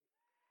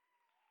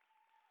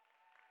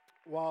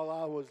while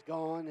I was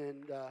gone,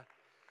 and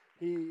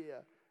he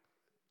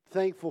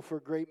thankful for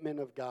great men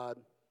of God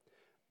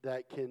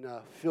that can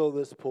fill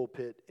this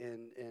pulpit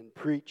and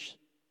preach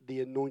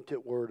the anointed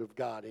word of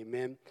God.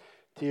 Amen.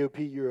 TOP,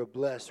 you're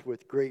blessed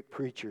with great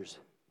preachers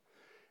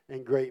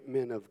and great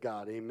men of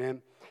God.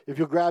 Amen. If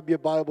you'll grab your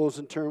Bibles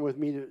and turn with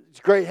me. It's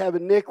great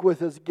having Nick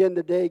with us again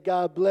today.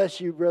 God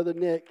bless you, Brother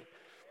Nick.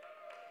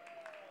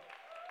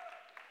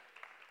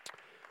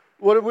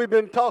 What have we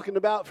been talking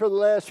about for the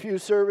last few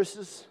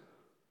services?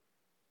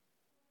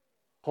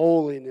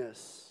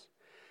 Holiness.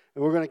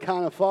 And we're going to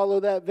kind of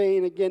follow that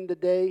vein again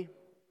today.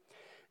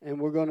 And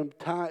we're going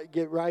to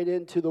get right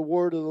into the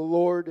word of the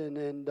Lord.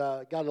 And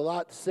got a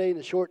lot to say in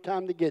a short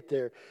time to get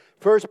there.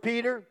 1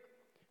 Peter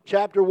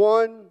chapter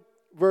 1,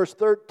 verse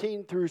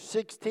 13 through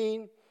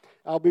 16.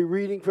 I'll be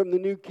reading from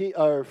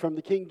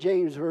the King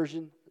James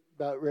Version.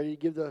 About ready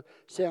to give the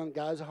sound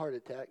guys a heart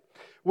attack.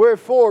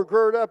 Wherefore,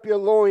 gird up your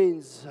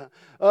loins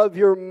of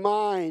your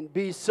mind,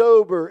 be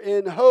sober,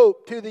 in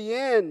hope to the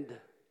end,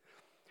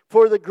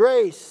 for the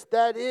grace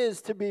that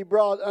is to be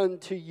brought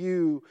unto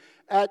you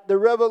at the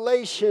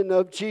revelation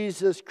of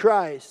Jesus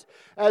Christ,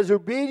 as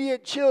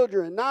obedient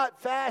children,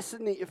 not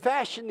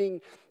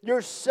fashioning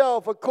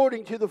yourself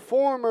according to the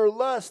former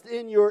lust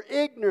in your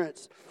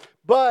ignorance,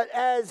 but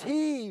as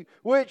he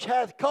which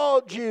hath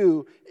called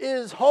you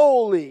is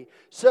holy,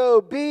 so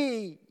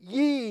be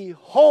ye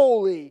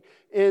holy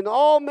in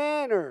all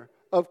manner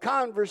of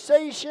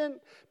conversation,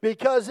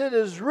 because it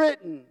is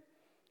written,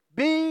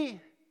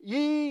 be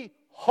ye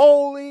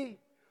holy,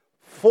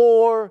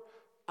 for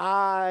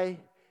I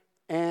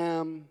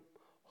am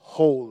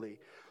holy.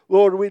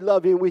 Lord, we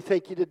love you and we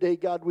thank you today,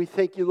 God. We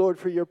thank you, Lord,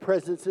 for your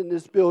presence in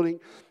this building.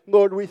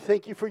 Lord, we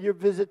thank you for your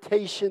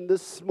visitation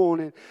this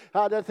morning.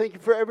 God, I thank you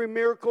for every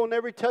miracle and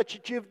every touch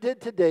that you've did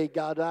today,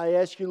 God. I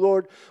ask you,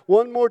 Lord,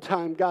 one more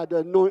time, God, to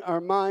anoint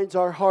our minds,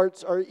 our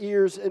hearts, our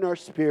ears, and our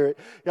spirit.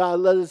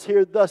 God, let us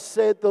hear, thus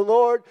saith the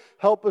Lord.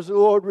 Help us,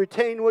 Lord,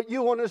 retain what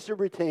you want us to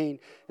retain.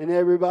 And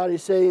everybody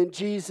say, in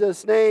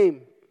Jesus'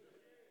 name.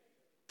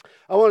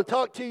 I want to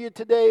talk to you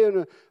today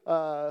in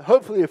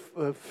hopefully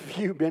a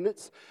few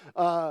minutes.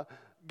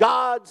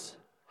 God's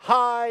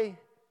high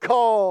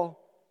call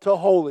to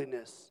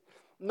holiness.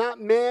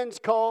 Not man's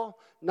call,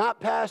 not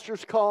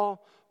pastor's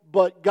call,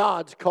 but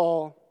God's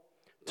call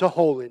to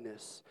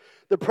holiness.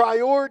 The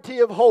priority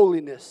of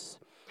holiness.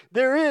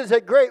 There is a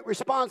great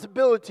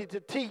responsibility to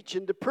teach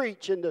and to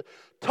preach and to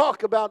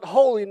talk about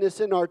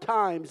holiness in our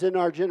times, in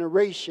our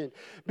generation,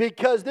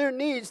 because there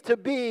needs to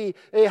be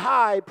a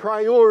high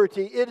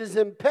priority. It is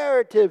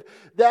imperative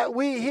that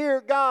we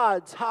hear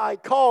God's high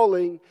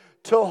calling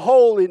to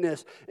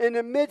holiness. In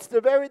the midst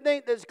of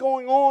everything that's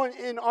going on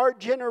in our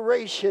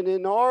generation,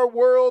 in our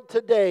world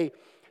today,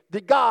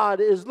 God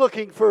is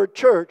looking for a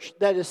church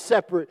that is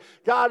separate.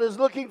 God is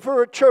looking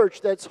for a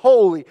church that's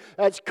holy,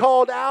 that's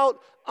called out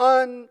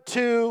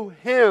unto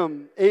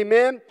Him.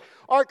 Amen.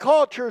 Our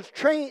culture is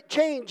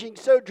changing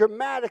so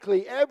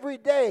dramatically every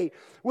day.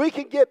 We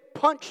can get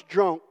punch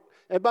drunk.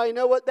 Everybody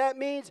know what that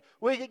means?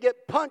 We can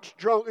get punch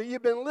drunk, or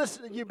you've been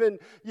listening, you've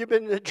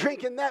been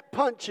drinking that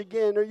punch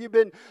again, or you've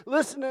been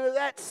listening to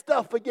that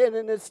stuff again,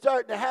 and it's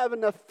starting to have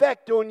an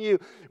effect on you.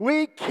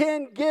 We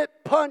can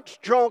get punch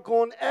drunk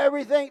on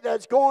everything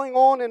that's going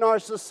on in our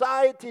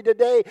society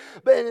today,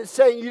 but it's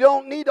saying you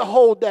don't need to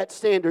hold that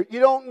standard. You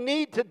don't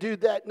need to do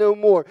that no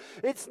more.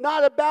 It's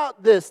not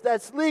about this.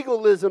 That's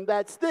legalism.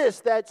 That's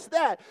this. That's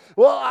that.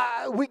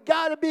 Well, we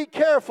got to be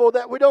careful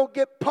that we don't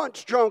get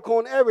punch drunk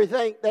on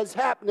everything that's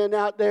happening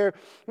out there.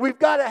 We've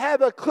got to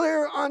have a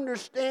clear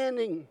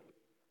understanding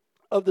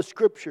of the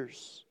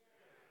Scriptures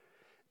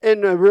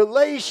and a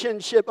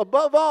relationship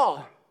above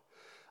all,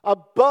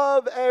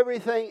 above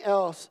everything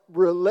else,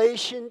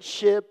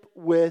 relationship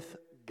with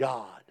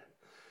God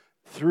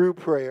through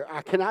prayer.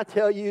 Can I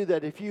tell you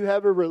that if you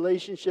have a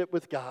relationship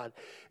with God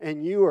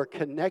and you are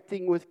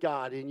connecting with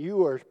God and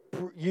you are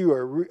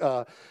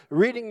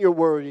reading your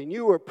word and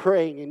you are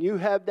praying and you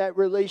have that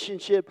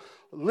relationship,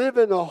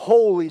 living a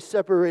holy,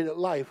 separated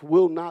life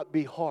will not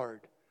be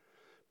hard.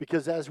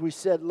 Because as we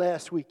said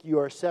last week, you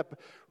are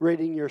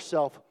separating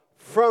yourself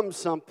from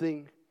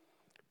something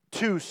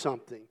to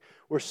something.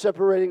 We're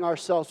separating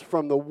ourselves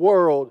from the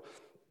world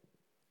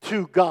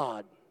to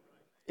God.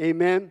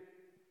 Amen.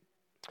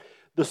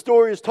 The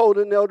story is told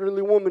of an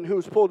elderly woman who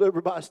was pulled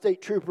over by a state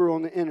trooper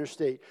on the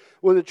interstate.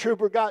 When the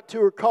trooper got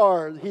to her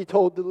car, he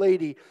told the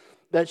lady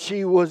that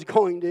he was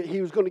going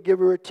to give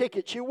her a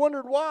ticket. She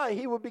wondered why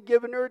he would be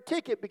giving her a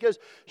ticket, because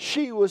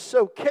she was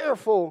so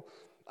careful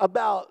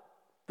about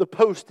the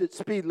posted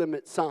speed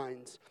limit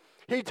signs.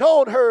 He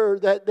told her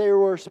that there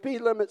were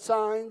speed limit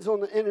signs on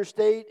the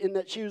interstate and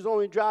that she was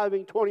only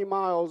driving 20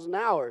 miles an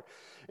hour.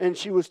 And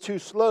she was too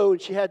slow,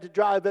 and she had to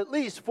drive at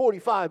least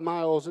 45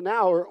 miles an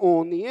hour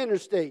on the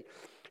interstate.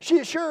 She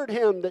assured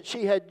him that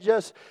she had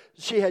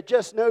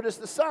just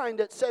noticed the sign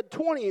that said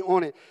 20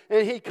 on it.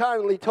 And he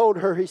kindly told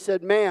her, he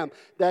said, ma'am,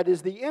 that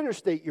is the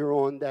interstate you're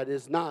on. That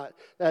is not.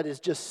 That is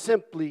just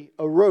simply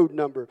a road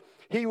number.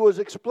 he was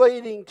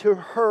explaining to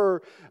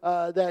her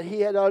that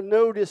he had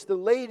noticed the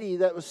lady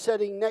that was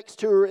sitting next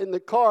to her in the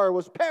car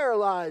was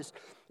paralyzed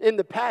in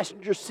the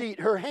passenger seat.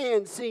 Her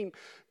hands seemed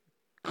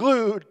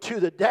glued to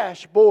the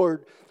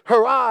dashboard.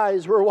 Her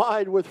eyes were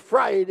wide with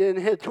fright and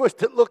had a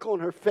twisted look on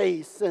her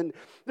face. And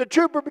the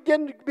trooper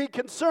began to be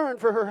concerned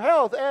for her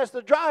health, asked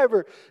the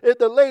driver if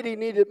the lady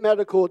needed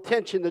medical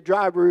attention. The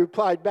driver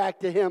replied back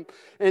to him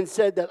and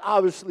said that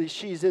obviously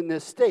she's in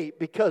this state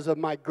because of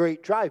my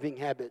great driving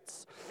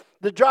habits.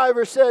 The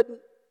driver said,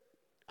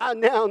 I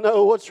now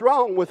know what's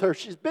wrong with her.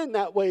 She's been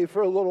that way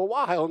for a little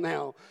while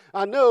now.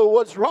 I know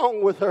what's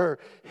wrong with her.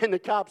 And the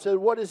cop said,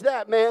 what is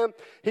that, ma'am?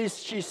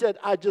 She said,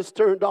 I just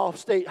turned off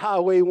State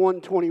Highway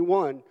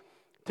 121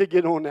 to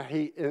get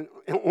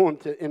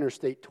onto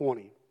Interstate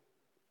 20.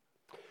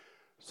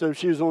 So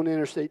she was on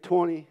Interstate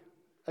 20.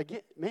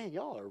 Again, man,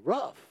 y'all are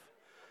rough.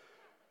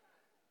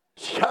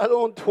 She got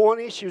on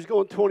 20. She was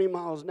going 20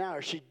 miles an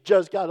hour. She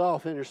just got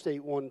off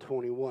Interstate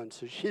 121.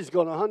 So she's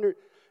going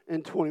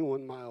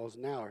 121 miles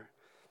an hour.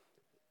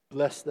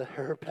 Bless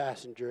her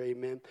passenger,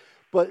 amen.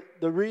 But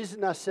the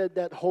reason I said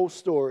that whole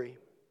story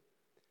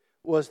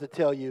was to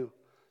tell you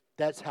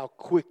that's how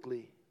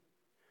quickly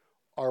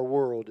our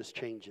world is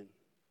changing.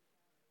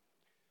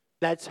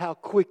 That's how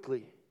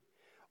quickly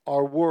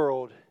our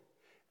world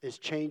is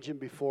changing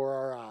before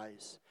our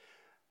eyes.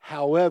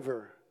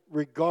 However,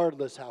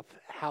 regardless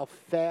how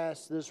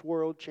fast this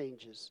world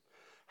changes,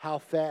 how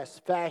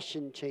fast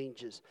fashion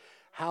changes,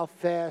 how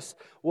fast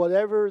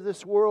whatever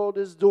this world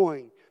is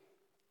doing,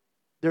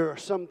 there are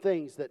some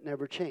things that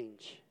never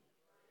change.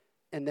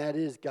 And that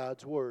is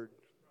God's word.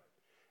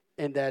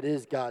 And that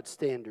is God's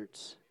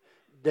standards.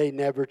 They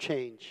never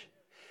change.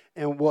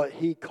 And what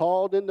he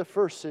called in the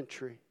first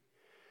century,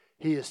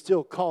 he is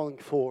still calling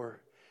for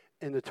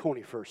in the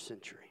 21st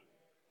century.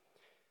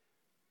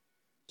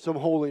 Some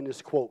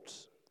holiness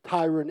quotes.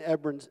 Tyron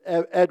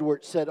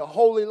Edwards said, a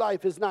holy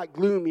life is not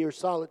gloomy or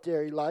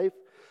solitary life,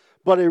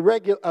 but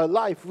a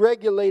life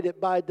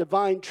regulated by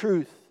divine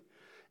truth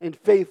and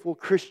faithful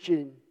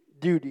Christian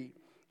duty.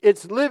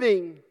 It's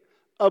living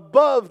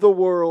above the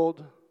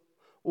world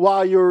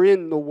while you're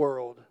in the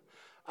world.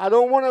 I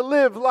don't want to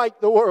live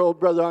like the world,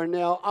 Brother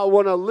Arnell. I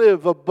want to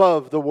live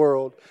above the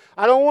world.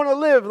 I don't want to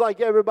live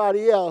like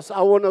everybody else.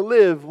 I want to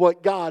live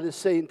what God is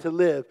saying to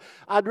live.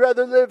 I'd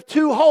rather live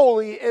too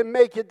holy and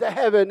make it to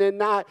heaven and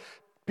not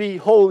be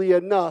holy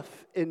enough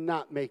and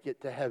not make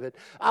it to heaven.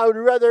 I would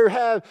rather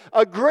have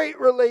a great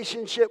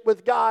relationship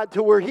with God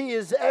to where he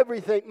is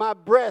everything, my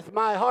breath,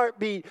 my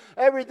heartbeat,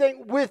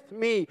 everything with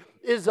me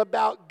is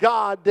about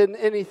God than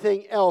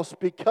anything else,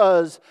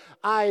 because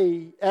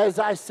as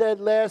I said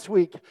last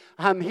week,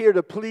 I'm here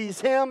to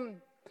please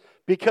him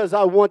because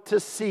I want to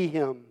see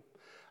him.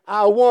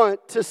 I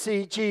want to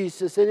see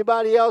Jesus.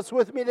 Anybody else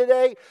with me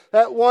today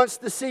that wants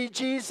to see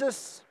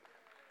Jesus?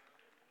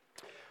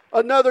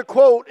 Another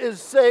quote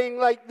is saying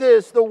like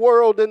this, the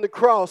world and the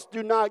cross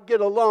do not get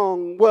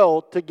along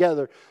well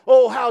together.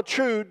 Oh, how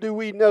true do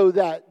we know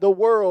that? The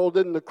world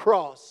and the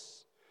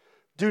cross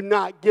do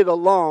not get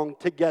along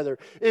together.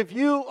 If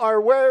you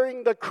are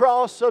wearing the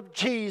cross of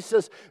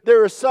Jesus,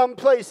 there are some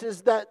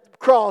places that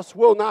cross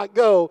will not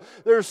go.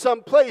 There's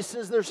some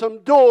places, there's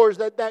some doors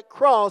that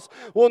cross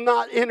will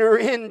not enter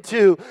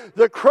into.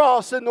 The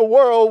cross and the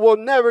world will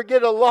never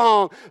get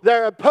along.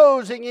 They're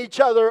opposing each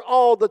other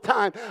all the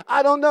time.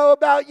 I don't know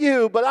about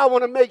you, but I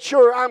want to make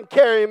sure I'm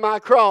carrying my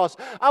cross.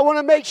 I want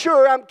to make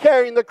sure I'm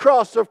carrying the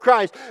cross of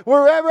Christ.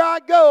 Wherever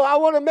I go, I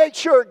want to make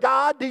sure,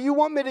 God, do you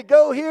want me to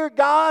go here?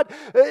 God,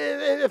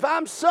 if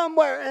I'm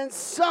somewhere and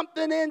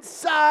something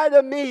inside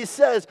of me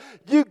says,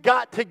 you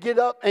got to get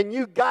up and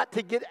you got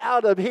to get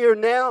out of here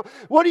now,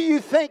 what do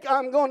you think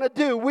I'm going to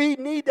do? We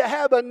need to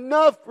have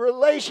enough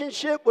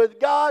relationship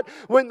with God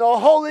when the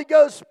Holy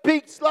Ghost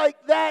speaks like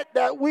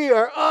that we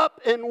are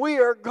up and we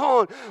are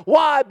gone.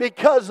 Why?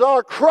 Because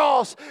our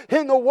cross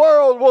in the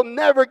world will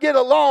never get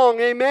along.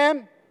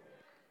 Amen?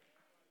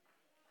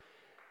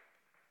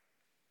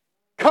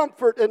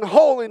 Comfort and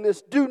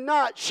holiness do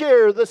not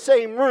share the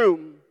same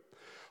room.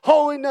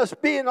 Holiness,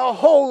 being a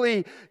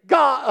holy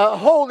God, a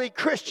holy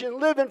Christian,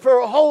 living for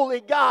a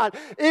holy God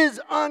is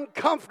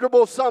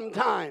uncomfortable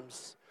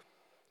sometimes.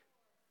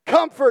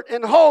 Comfort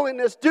and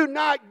holiness do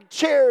not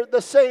share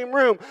the same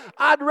room.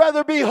 I'd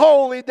rather be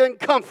holy than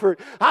comfort.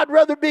 I'd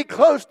rather be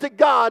close to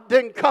God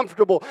than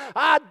comfortable.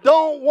 I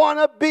don't want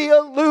to be a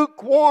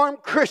lukewarm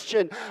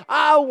Christian.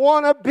 I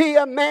want to be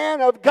a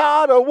man of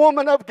God, a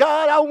woman of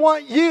God. I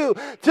want you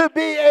to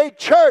be a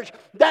church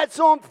that's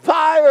on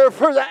fire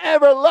for the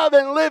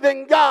ever-loving,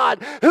 living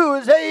God who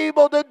is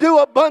able to do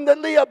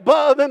abundantly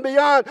above and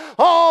beyond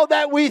all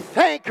that we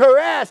think or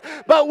ask.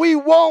 But we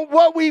won't,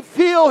 what we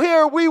feel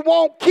here, we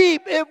won't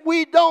keep if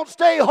we don't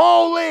stay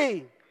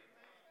holy.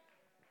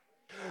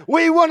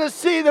 We want to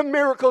see the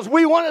miracles.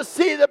 We want to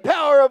see the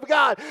power of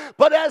God.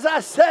 But as I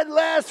said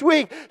last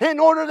week, in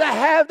order to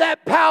have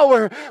that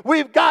power,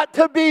 we've got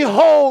to be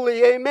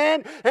holy.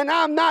 Amen? And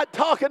I'm not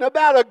talking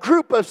about a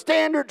group of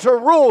standards or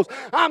rules.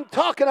 I'm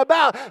talking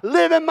about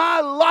living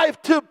my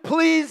life to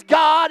please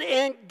God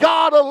and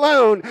God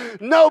alone.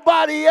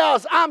 Nobody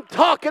else. I'm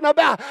talking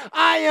about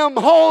I am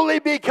holy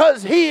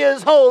because He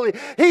is holy.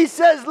 He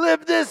says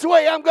live this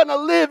way. I'm going to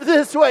live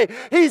this way.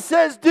 He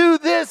says do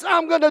this.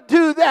 I'm going to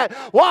do that.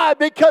 Why?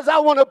 Because I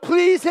want to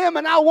please Him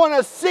and I want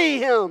to see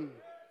Him.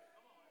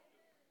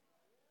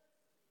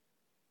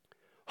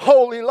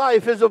 Holy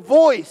life is a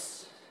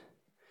voice.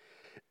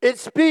 It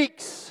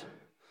speaks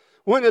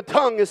when the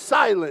tongue is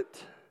silent.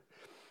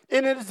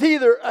 And it is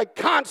either a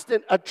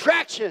constant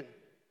attraction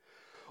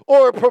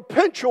or a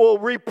perpetual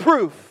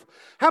reproof.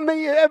 How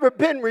many have ever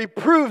been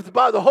reproved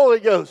by the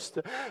Holy Ghost?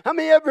 How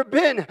many have ever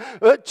been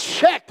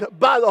checked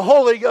by the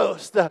Holy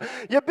Ghost?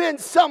 You've been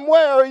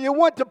somewhere or you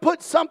want to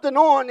put something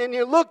on and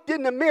you looked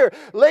in the mirror.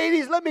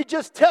 Ladies, let me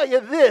just tell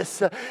you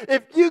this.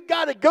 If you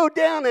got to go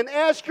down and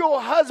ask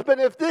your husband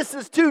if this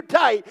is too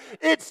tight,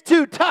 it's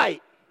too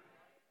tight.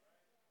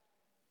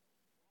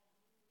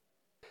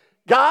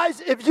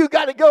 Guys, if you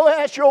got to go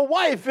ask your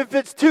wife if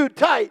it's too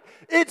tight,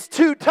 it's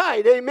too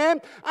tight. Amen?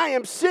 I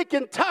am sick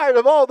and tired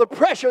of all the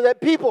pressure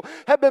that people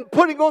have been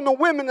putting on the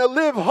women to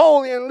live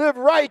holy and live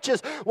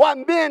righteous while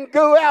men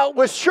go out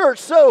with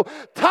shirts so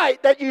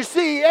tight that you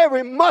see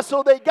every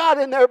muscle they got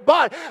in their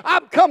body.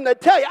 I've come to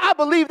tell you, I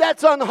believe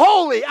that's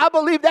unholy. I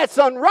believe that's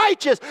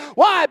unrighteous.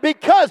 Why?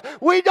 Because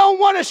we don't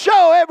want to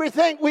show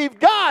everything we've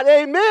got.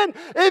 Amen?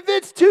 If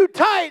it's too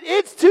tight,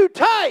 it's too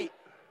tight.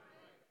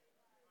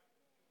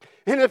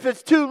 And if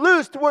it's too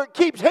loose to where it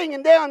keeps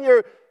hanging down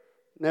your,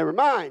 never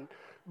mind.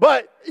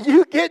 But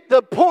you get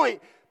the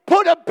point.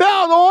 Put a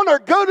belt on or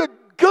go to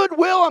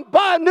Goodwill and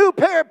buy a new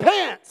pair of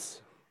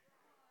pants.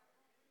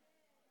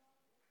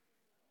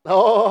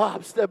 Oh,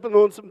 I'm stepping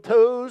on some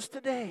toes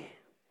today.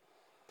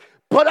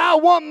 But I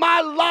want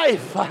my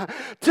life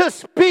to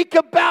speak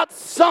about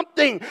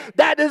something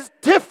that is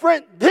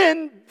different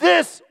than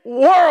this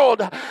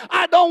world.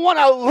 I don't want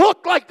to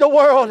look like the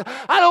world.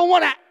 I don't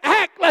want to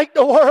act like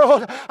the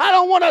world. I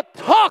don't want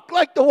to talk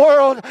like the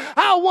world.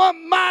 I want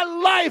my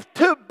life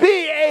to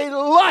be a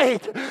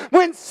light.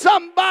 When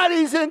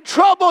somebody's in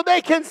trouble,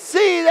 they can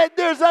see that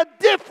there's a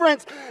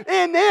difference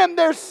in them.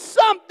 There's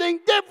something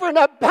different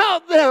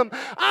about them.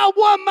 I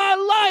want my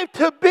life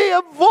to be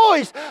a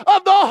voice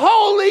of the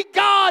holy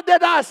God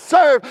that I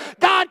serve.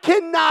 God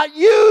cannot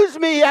use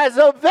me as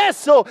a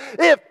vessel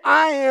if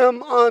I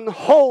am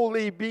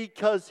unholy,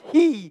 because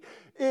He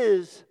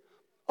is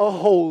a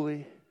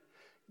holy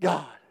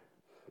God.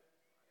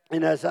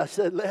 And as I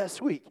said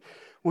last week,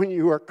 when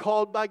you are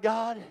called by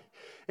God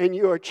and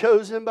you are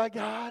chosen by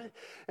God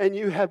and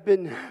you have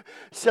been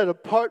set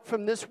apart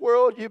from this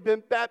world, you've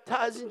been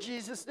baptized in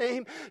Jesus'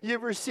 name,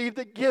 you've received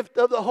the gift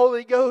of the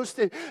Holy Ghost,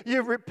 and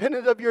you've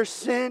repented of your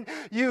sin,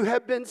 you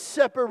have been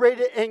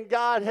separated, and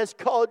God has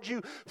called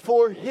you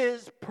for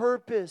His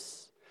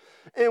purpose.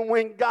 And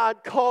when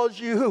God calls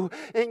you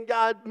and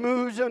God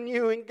moves on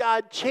you and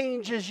God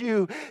changes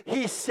you,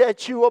 He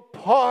sets you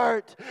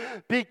apart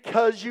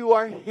because you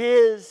are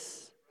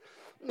His.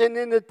 And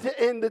in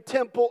the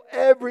temple,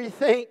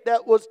 everything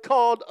that was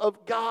called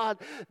of God,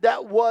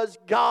 that was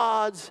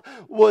God's,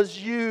 was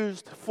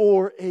used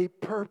for a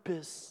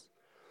purpose.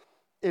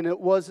 And it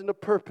wasn't a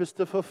purpose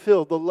to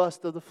fulfill the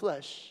lust of the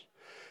flesh.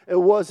 It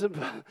wasn't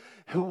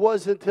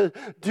to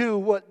do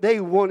what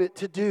they wanted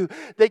to do.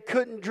 They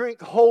couldn't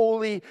drink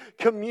Holy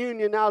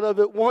Communion out of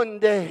it one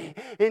day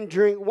and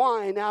drink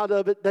wine out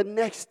of it the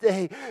next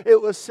day.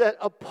 It was set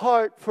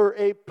apart for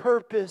a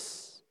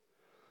purpose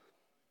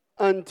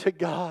unto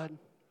God.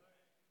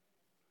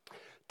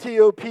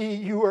 TOP,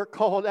 you are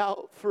called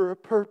out for a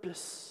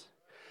purpose.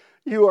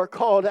 You are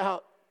called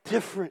out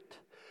different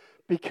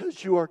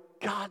because you are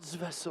God's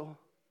vessel.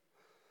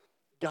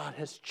 God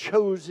has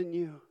chosen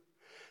you.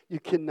 You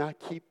cannot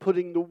keep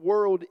putting the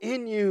world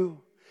in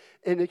you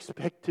and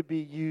expect to be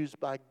used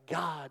by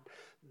God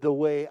the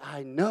way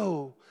I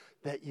know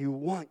that you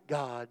want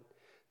God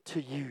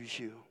to use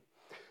you.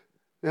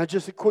 Now,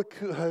 just a quick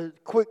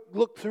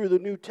look through the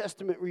New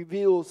Testament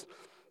reveals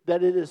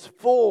that it is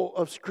full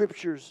of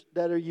scriptures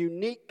that are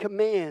unique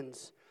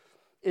commands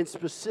in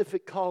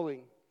specific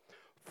calling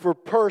for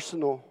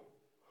personal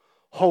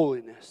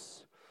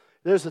holiness.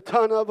 There's a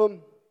ton of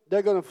them.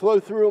 They're going to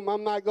flow through them.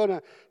 I'm not going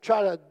to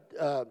try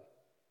to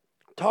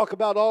talk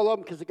about all of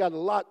them because I got a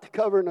lot to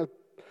cover in a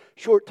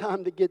short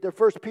time to get there.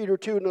 1 Peter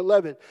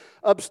 2:11.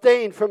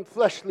 Abstain from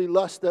fleshly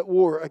lust that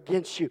war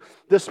against you.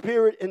 The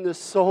spirit and the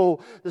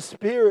soul. The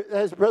spirit,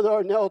 as Brother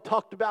Arnell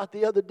talked about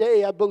the other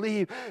day, I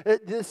believe,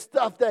 this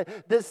stuff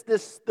that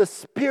the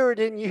spirit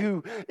in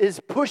you is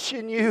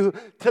pushing you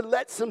to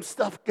let some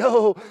stuff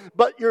go,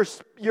 but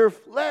your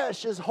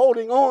flesh is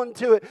holding on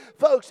to it.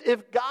 Folks,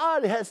 if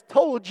God has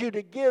told you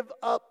to give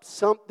up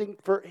something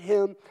for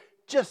Him,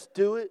 just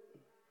do it.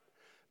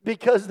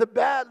 Because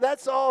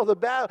that's all the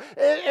battle.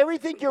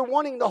 Everything you're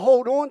wanting to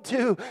hold on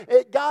to,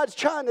 God's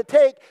trying to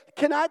take.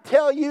 Can I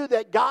tell you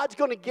that God's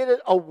going to get it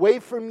away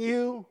from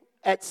you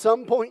at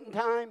some point in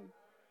time?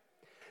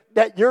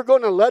 That you're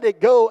going to let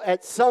it go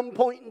at some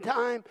point in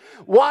time?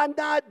 Why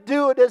not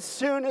do it as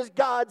soon as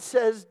God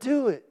says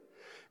do it?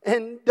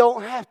 And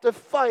don't have to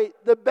fight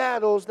the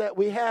battles that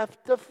we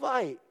have to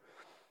fight.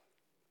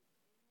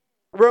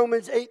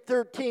 Romans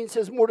 8:13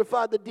 says,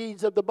 mortify the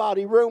deeds of the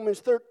body. Romans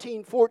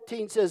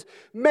 13:14 says,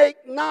 make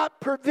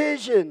not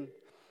provision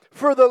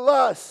for the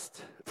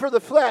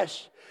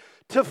flesh,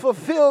 to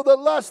fulfill the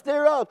lust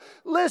thereof.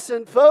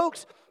 Listen,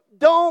 folks,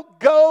 don't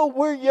go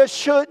where you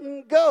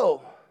shouldn't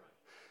go.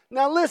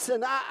 Now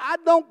listen, I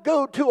don't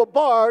go to a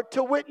bar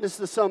to witness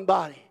to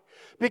somebody,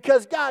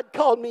 because God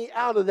called me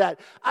out of that.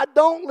 I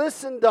don't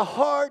listen to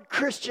hard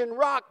Christian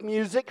rock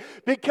music,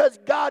 because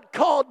God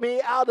called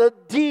me out of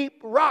deep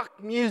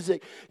rock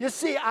music. You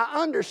see, I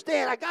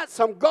understand. I got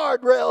some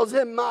guardrails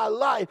in my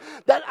life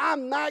that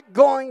I'm not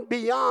going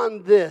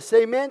beyond this.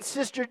 Amen.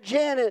 Sister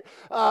Janet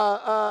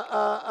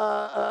Huff,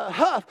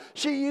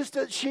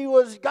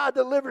 God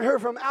delivered her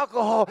from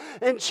alcohol,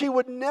 and she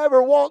would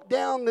never walk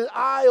down the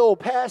aisle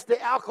past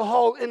the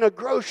alcohol in a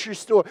grocery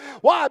store.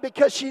 Why?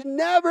 Because she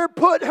never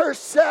put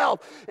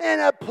herself in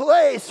a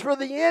place for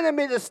the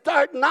enemy to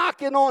start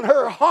knocking on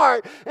her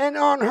heart and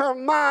on her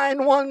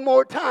mind one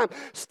more time.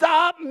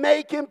 Stop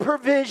making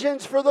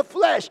provisions for the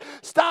flesh.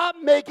 Stop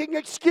making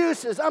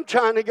excuses. I'm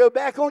trying to go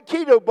back on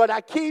keto, but I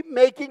keep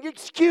making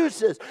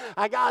excuses.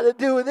 I got to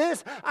do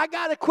this. I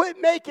got to quit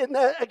making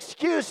that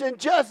excuse and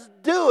just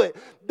do it.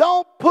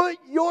 Don't put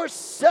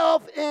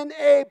yourself in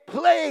a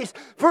place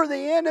for the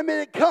enemy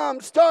to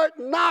come start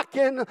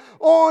knocking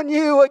on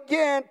you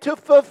again to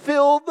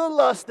fulfill the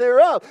lust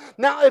thereof.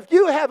 Now, if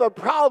you have a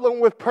problem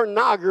with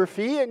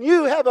pornography and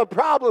you have a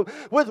problem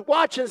with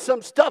watching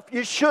some stuff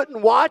you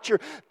shouldn't watch, or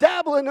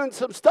dabbling in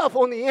some stuff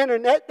on the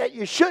internet that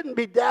you shouldn't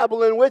be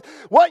dabbling with,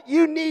 what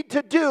you need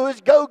to do is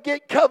go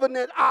get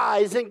covenant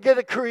eyes and get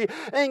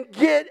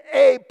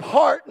a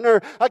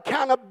partner,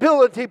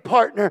 accountability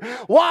partner.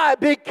 Why?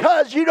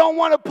 Because you don't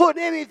want to put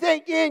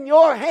anything in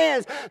your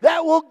hands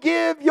that will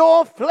give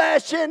your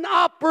flesh an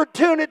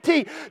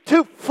opportunity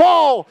to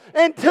fall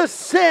and to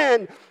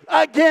sin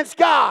against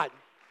God.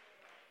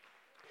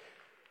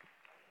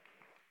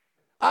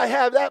 I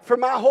have that for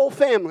my whole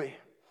family.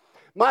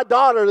 My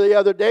daughter the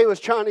other day was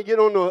trying to get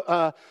on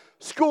a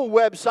school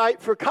website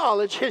for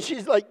college, and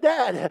she's like,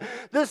 Dad,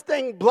 this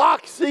thing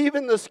blocks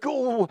even the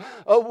school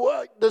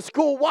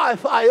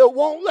Wi-Fi. It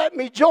won't let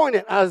me join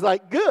it. I was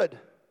like, good.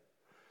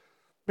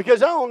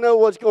 Because I don't know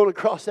what's going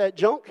across that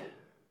junk.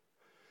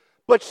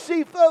 But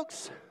see,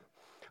 folks,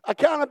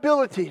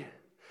 accountability.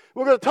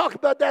 We're going to talk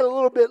about that a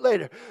little bit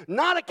later.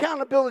 Not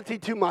accountability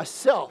to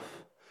myself,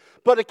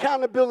 but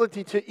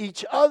accountability to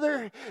each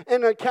other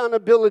and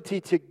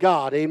accountability to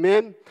God.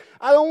 Amen?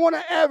 I don't want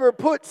to ever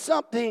put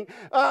something,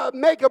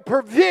 make a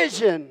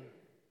provision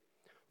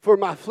for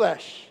my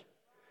flesh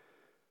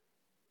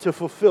to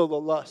fulfill the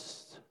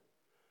lust.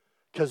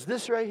 Because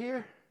this right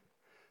here,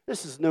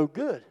 this is no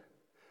good.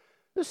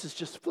 This is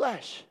just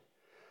flesh.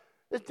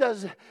 It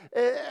does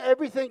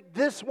everything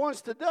this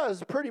wants to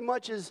does pretty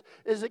much is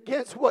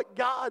against what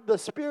God, the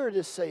Spirit,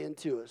 is saying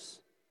to us.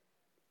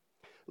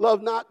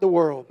 Love not the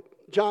world.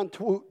 John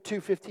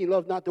 2:15,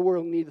 love not the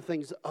world, neither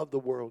things of the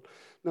world.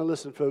 Now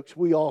listen, folks,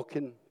 we all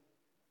can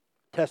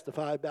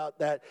testify about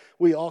that.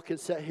 We all can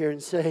sit here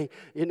and say,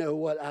 you know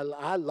what,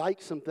 I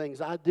like some things.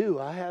 I do.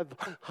 I have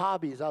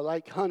hobbies. I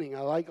like hunting.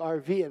 I like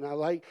RVing. I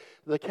like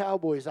the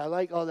Cowboys. I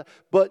like all that.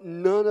 But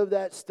none of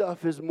that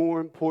stuff is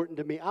more important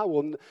to me. I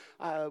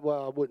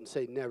wouldn't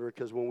say never,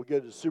 because when we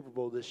go to the Super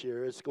Bowl this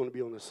year, it's going to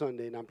be on a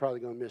Sunday, and I'm probably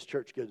going to miss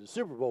church to go to the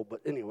Super Bowl.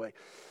 But anyway,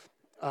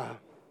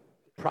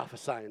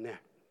 prophesying there.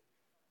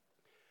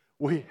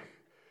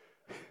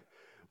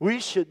 We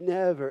should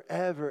never,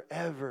 ever,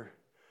 ever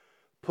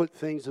put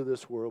things of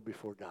this world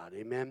before God.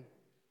 Amen?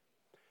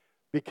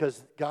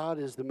 Because God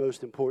is the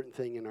most important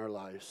thing in our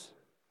lives.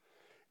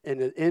 And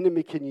the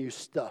enemy can use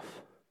stuff,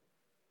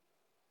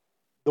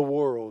 the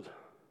world,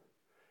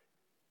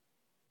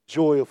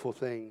 joyful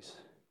things,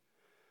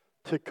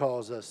 to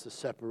cause us to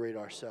separate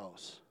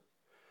ourselves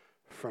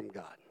from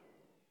God.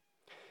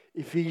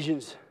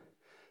 Ephesians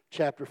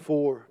chapter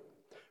 4,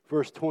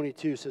 verse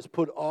 22 says,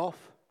 put off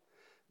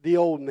the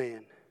old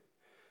man,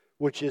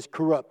 which is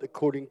corrupt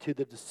according to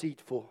the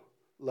deceitful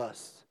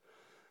lusts.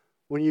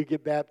 When you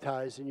get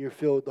baptized and you're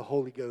filled with the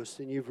Holy Ghost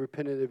and you've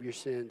repented of your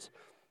sins,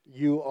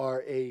 you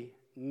are a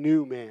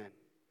new man.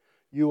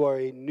 You are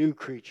a new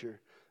creature.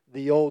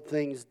 The old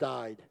things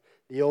died.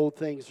 The old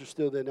things are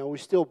still there. Now, we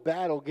still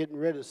battle getting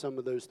rid of some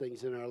of those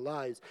things in our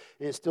lives,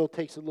 and it still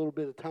takes a little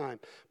bit of time.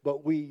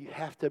 But we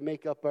have to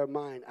make up our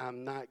mind,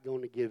 I'm not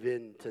going to give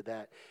in to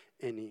that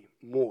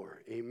anymore.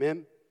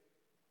 Amen?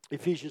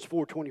 Ephesians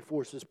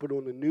 4:24 says, put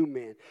on the new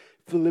man.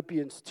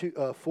 Philippians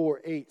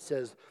 4:8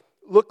 says,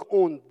 look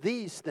on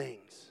these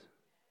things.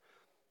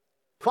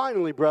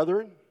 Finally,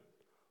 brethren,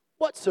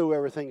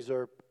 whatsoever things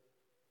are,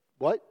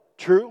 what?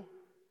 True?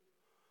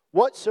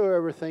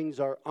 whatsoever things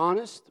are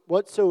honest,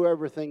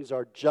 whatsoever things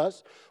are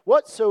just,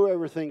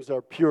 whatsoever things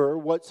are pure,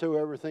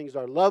 whatsoever things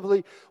are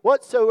lovely,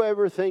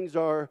 whatsoever things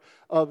are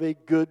of a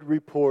good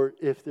report,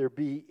 if there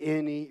be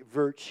any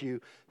virtue,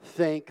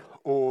 think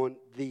on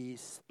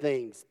these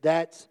things.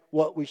 That's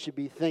what we should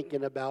be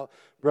thinking about,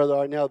 Brother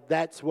Arnell.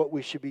 That's what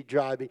we should be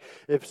driving.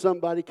 If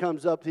somebody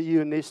comes up to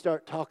you and they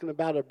start talking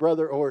about a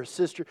brother or a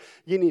sister,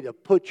 you need to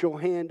put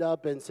your hand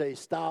up and say,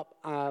 stop,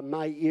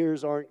 my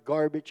ears aren't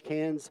garbage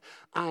cans.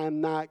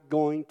 I'm not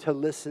going to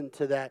listen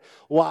to that.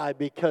 Why?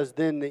 Because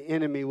then the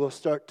enemy will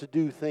start to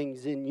do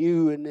things in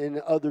you and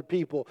in other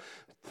people.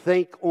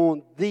 Think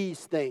on these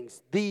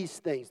things,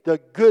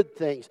 the good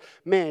things.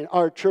 Man,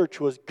 our church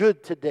was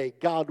good today.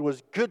 God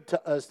was good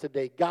to us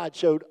today. God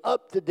showed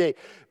up today.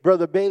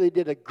 Brother Bailey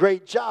did a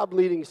great job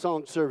leading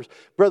song service.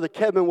 Brother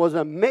Kevin was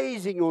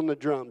amazing on the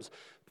drums.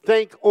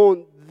 Think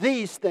on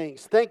these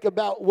things. Think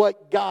about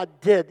what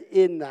God did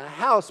in the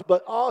house,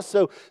 but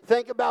also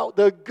think about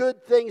the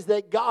good things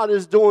that God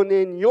is doing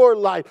in your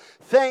life.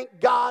 Thank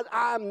God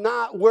I'm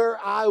not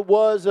where I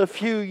was a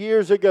few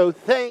years ago.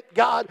 Thank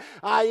God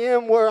I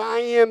am where I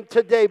am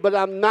today, but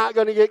I'm not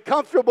going to get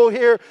comfortable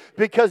here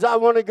because I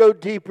want to go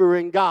deeper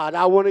in God.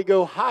 I want to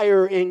go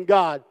higher in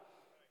God.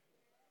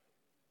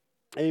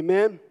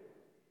 Amen.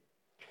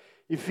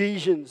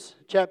 Ephesians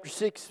chapter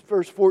 6,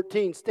 verse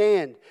 14,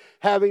 stand,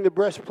 having the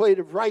breastplate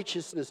of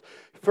righteousness.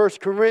 1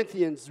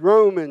 Corinthians,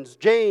 Romans,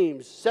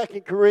 James,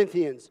 2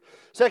 Corinthians.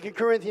 2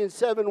 Corinthians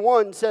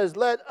 7:1 says,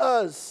 let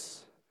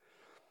us,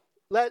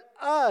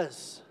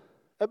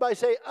 everybody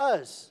say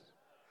us,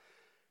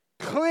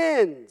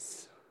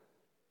 cleanse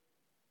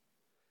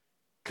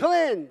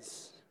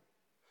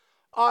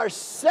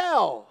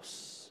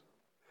ourselves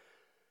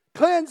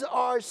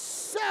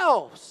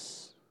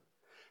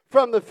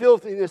from the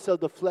filthiness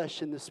of the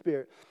flesh and the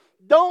spirit.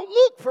 Don't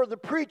look for the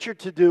preacher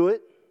to do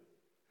it.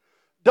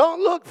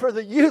 Don't look for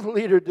the youth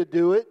leader to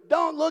do it.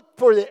 Don't look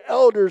for the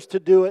elders to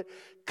do it.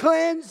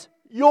 Cleanse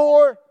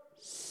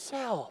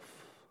yourself.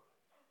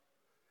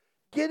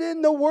 Get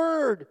in the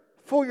Word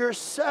for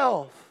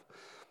yourself.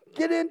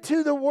 Get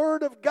into the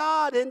Word of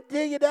God and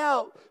dig it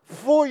out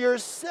for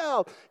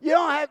yourself. You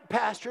don't have,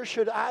 Pastor,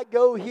 should I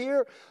go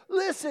here?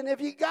 Listen,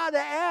 if you got to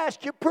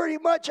ask, you pretty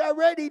much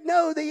already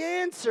know the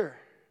answer.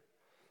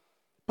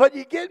 But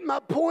you get my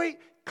point?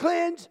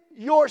 Cleanse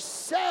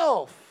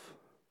yourself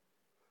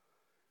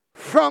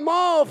from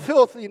all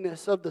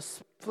filthiness of the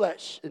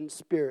flesh and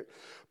spirit,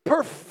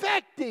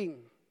 perfecting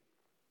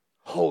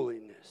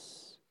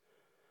holiness.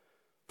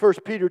 1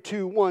 Peter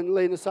 2:1,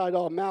 laying aside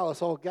all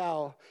malice, all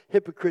guile,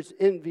 hypocrites,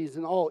 envies,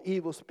 and all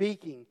evil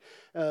speaking.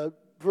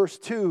 Verse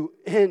 2,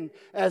 and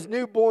as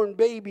newborn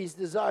babies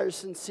desire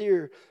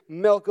sincere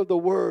milk of the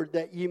word,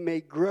 that ye may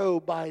grow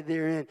by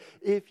therein.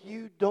 If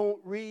you don't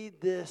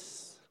read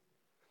this,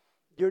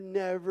 you're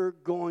never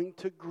going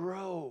to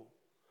grow.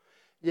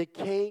 You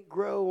can't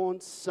grow on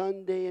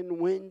Sunday and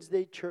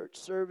Wednesday church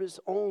service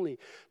only.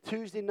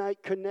 Tuesday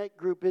night connect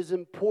group is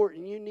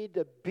important. You need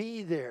to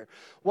be there.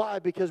 Why?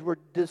 Because we're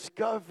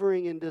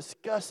discovering and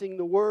discussing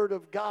the Word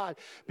of God.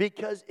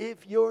 Because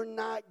if you're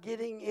not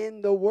getting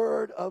in the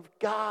Word of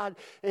God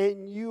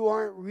and you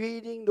aren't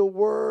reading the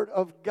Word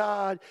of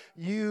God,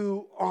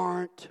 you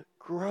aren't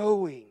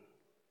growing.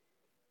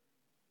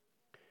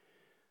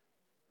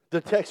 The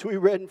text we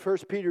read in 1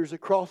 Peter is a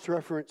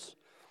cross-reference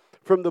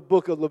from the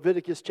book of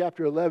Leviticus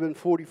chapter 11,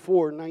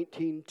 44,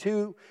 19,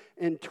 2,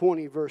 and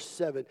 20, verse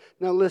 7.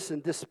 Now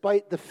listen,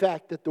 despite the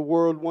fact that the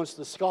world wants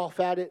to scoff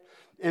at it,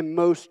 and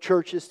most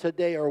churches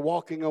today are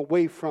walking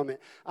away from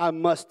it, I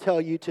must tell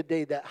you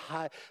today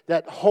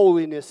that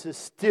holiness is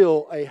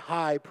still a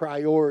high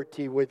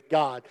priority with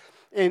God.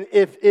 And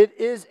if it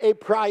is a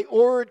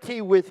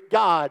priority with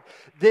God,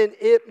 then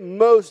it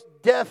most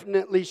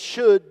definitely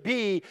should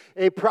be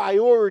a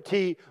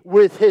priority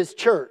with His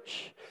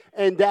church.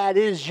 And that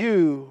is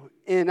you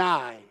and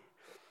I.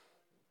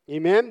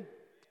 Amen?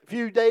 A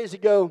few days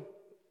ago,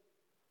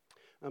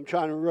 I'm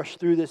trying to rush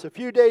through this. A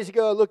few days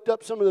ago, I looked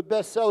up some of the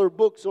bestseller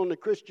books on the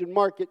Christian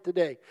market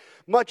today.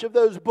 Much of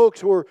those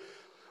books were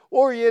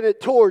oriented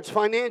towards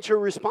financial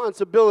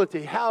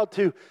responsibility, how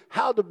to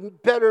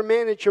better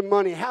manage your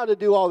money, how to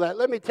do all that.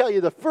 Let me tell you,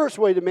 the first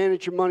way to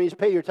manage your money is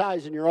pay your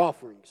tithes and your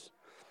offerings.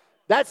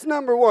 That's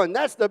number one.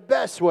 That's the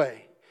best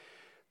way.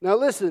 Now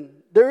listen,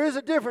 there is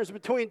a difference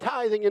between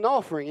tithing and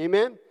offering,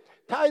 amen?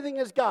 Tithing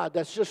is God.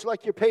 That's just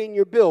like you're paying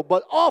your bill.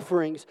 But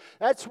offerings,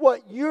 that's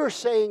what you're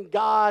saying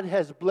God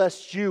has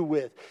blessed you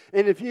with.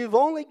 And if you've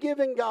only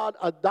given God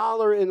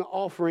 $1 in an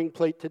offering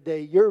plate today,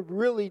 you're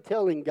really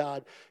telling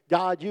God,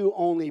 God, you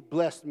only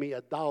blessed me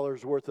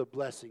 $1 worth of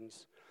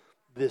blessings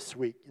this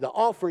week. The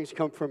offerings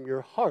come from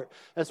your heart.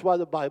 That's why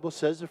the Bible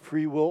says a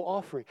free will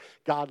offering.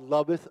 God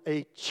loveth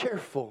a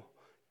cheerful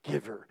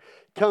giver.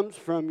 It comes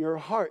from your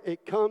heart.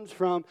 It comes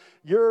from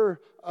your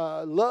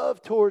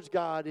love towards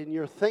God and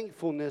your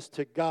thankfulness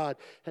to God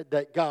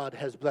that God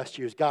has blessed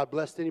you. Has God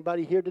blessed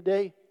anybody here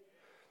today?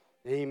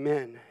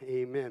 Amen.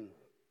 Amen.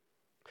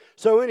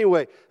 So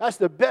anyway, that's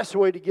the best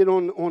way to get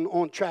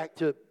on track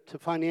to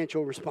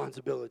financial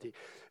responsibility.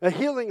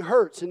 Healing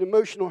hurts and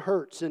emotional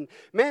hurts and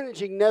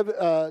managing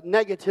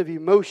negative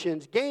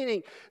emotions,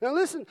 gaining. Now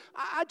listen,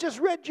 I just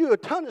read you a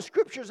ton of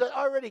scriptures that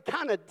already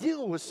kind of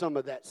deal with some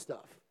of that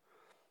stuff.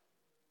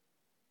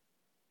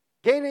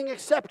 Gaining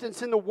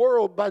acceptance in the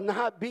world by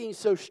not being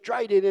so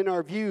strident in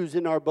our views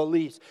and our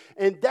beliefs.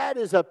 And that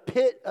is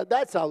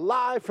that's a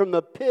lie from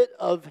the pit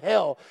of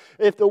hell.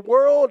 If the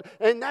world,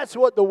 and that's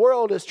what the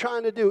world is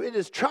trying to do, it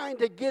is trying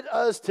to get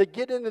us to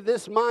get into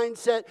this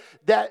mindset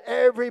that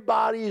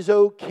everybody's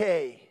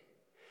okay.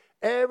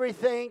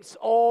 Everything's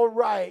all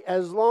right.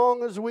 As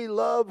long as we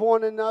love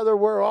one another,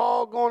 we're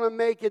all going to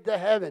make it to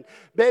heaven.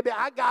 Baby,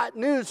 I got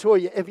news for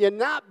you. If you're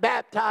not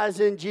baptized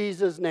in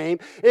Jesus' name,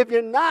 if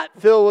you're not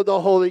filled with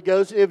the Holy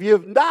Ghost, if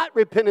you've not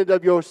repented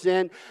of your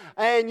sin,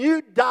 and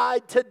you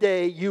died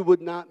today, you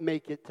would not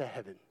make it to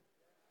heaven.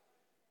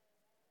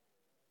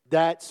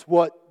 That's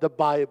what the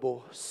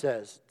Bible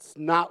says. It's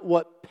not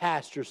what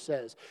pastor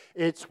says.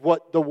 It's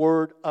what the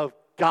Word of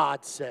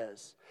God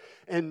says.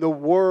 And the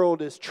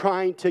world is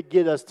trying to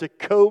get us to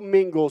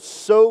commingle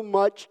so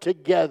much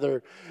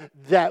together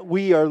that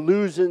we are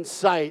losing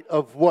sight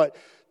of what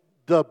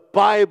the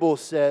Bible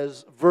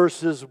says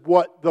versus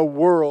what the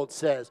world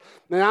says.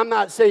 And I'm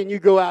not saying you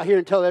go out here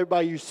and tell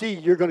everybody you see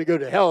you're going to go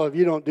to hell if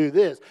you don't do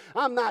this.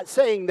 I'm not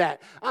saying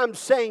that. I'm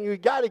saying you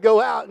got to go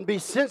out and be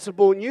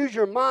sensible and use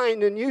your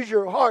mind and use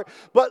your heart,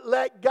 but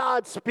let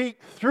God speak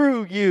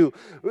through you.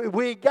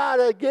 We got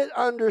to get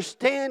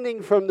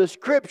understanding from the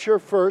Scripture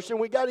first, and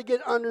we got to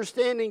get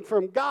understanding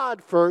from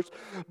God first,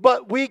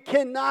 but we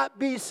cannot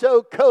be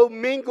so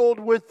commingled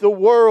with the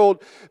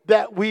world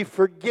that we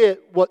forget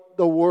what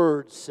the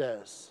Word says.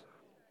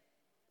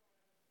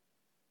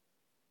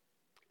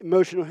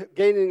 Emotional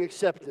gaining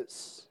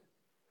acceptance.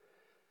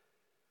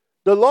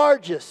 The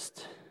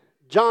largest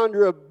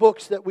genre of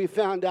books that we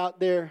found out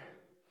there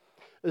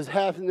is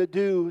having to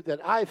do, that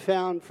I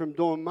found from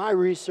doing my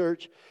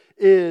research,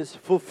 is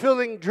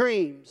Fulfilling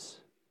Dreams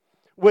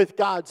with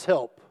God's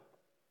Help.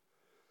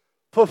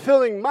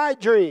 Fulfilling my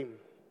dream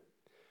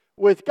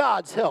with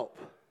God's help.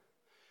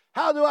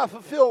 How do I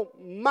fulfill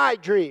my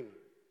dream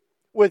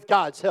with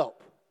God's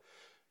help?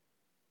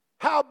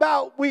 How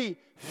about we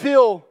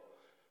fill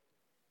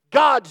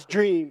God's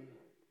dream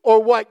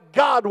or what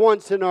God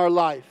wants in our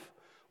life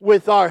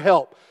with our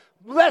help?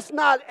 Let's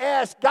not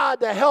ask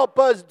God to help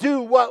us do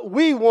what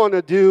we want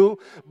to do,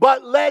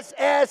 but let's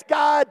ask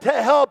God to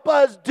help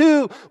us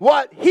do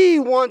what He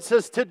wants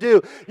us to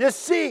do. You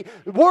see,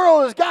 the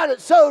world has got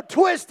it so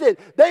twisted.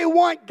 They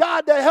want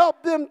God to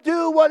help them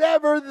do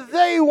whatever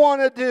they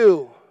want to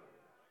do,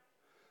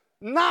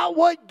 not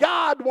what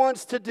God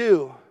wants to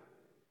do.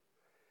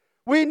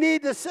 We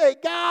need to say,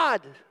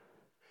 God,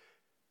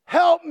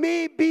 help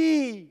me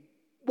be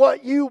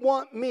what you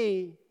want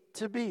me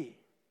to be.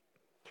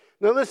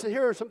 Now listen,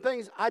 here are some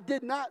things I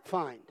did not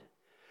find.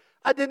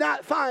 I did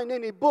not find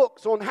any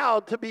books on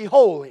how to be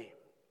holy.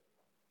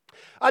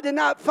 I did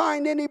not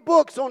find any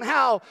books on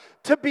how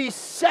to be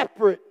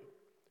separate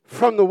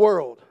from the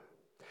world.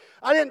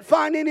 I didn't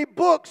find any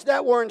books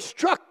that were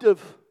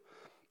instructive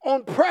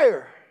on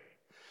prayer.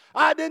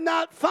 I did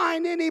not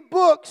find any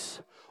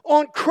books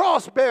on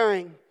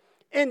cross-bearing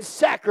and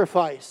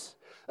sacrifice.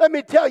 Let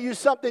me tell you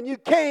something. You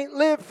can't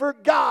live for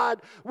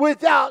God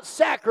without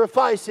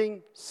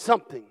sacrificing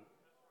something.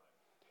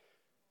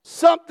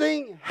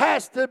 Something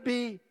has to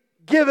be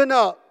given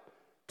up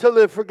to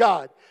live for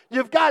God.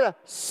 You've got to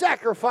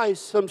sacrifice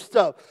some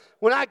stuff.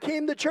 When I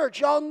came to church,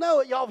 y'all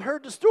know it. Y'all have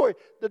heard the story.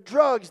 The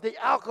drugs, the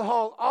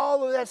alcohol,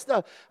 all of that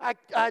stuff.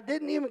 I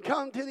didn't even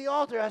come to the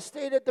altar. I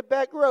stayed at the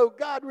back row.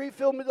 God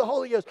refilled me with the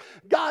Holy Ghost.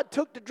 God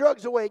took the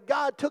drugs away.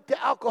 God took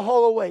the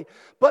alcohol away.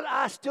 But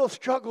I still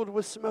struggled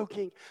with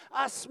smoking.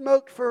 I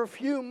smoked for a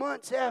few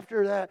months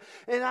after that.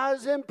 And I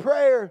was in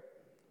prayer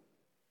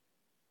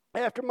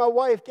after my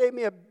wife gave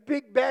me a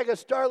big bag of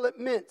Starlet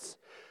Mints.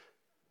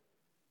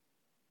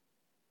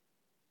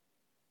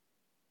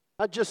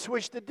 I just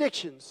switched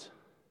addictions.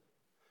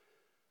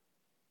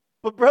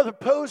 But Brother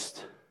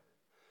Post,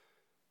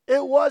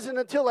 it wasn't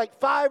until like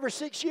 5 or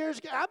 6 years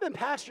ago. I've been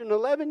pastoring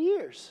 11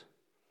 years.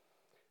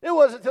 It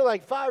wasn't until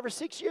like 5 or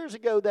 6 years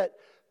ago that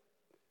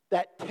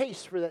that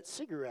taste for that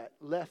cigarette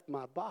left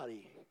my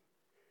body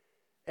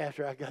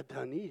after I got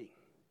done eating.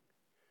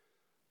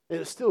 It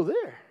was still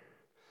there.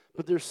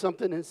 But there's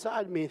something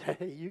inside me that,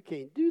 hey, you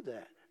can't do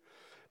that.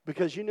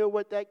 Because you know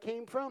what that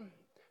came from?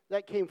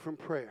 That came from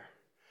prayer.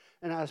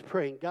 And I was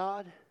praying,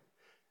 God,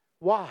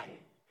 why?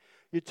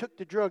 You took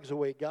the drugs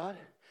away, God.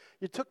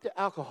 You took the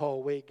alcohol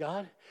away,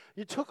 God.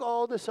 You took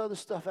all this other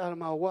stuff out of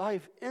my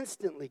life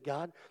instantly,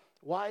 God.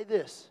 Why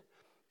this?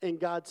 And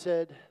God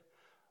said,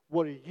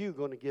 what are you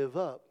going to give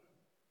up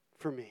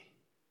for me?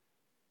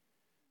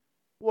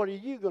 What are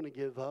you going to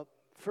give up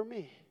for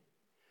me?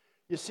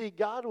 You see,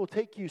 God will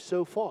take you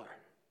so far.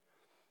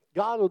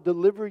 God will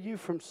deliver you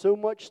from so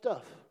much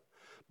stuff.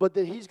 But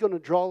then He's going to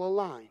draw a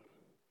line.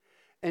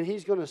 And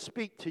He's going to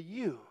speak to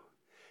you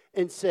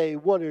and say,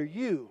 what are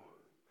you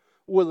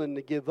willing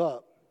to give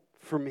up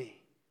for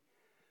me?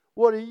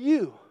 What are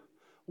you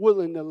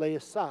willing to lay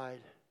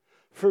aside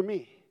for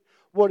me?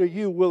 What are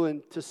you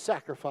willing to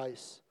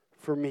sacrifice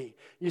for me?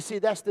 You see,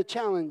 that's the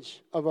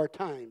challenge of our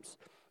times.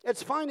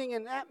 It's finding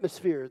an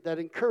atmosphere that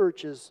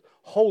encourages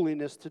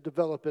holiness to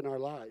develop in our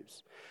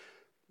lives.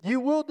 You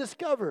will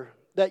discover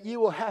that you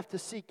will have to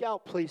seek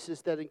out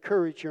places that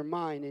encourage your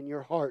mind and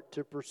your heart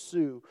to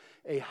pursue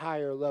a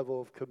higher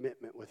level of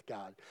commitment with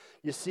God.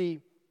 You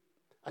see,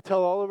 I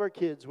tell all of our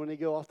kids when they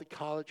go off to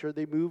college or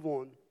they move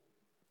on,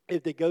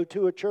 if they go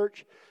to a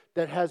church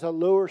that has a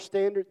lower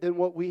standard than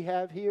what we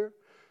have here,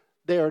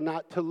 they are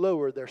not to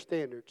lower their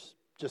standards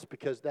just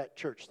because that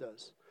church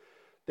does.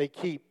 They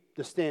keep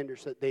the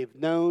standards that they've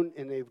known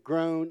and they've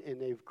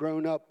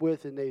grown up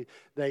with, and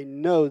they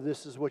know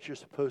this is what you're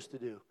supposed to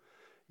do.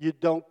 You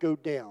don't go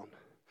down.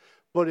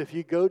 But if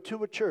you go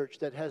to a church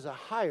that has a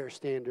higher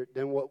standard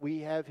than what we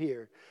have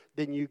here,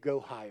 then you go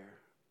higher.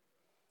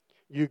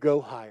 You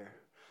go higher.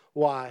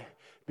 Why?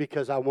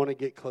 Because I want to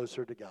get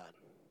closer to God.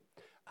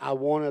 I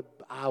want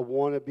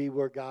to be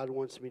where God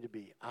wants me to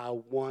be. I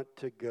want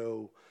to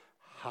go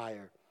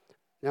higher.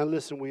 Now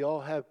listen, we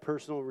all have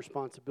personal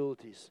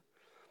responsibilities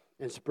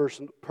and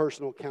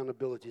personal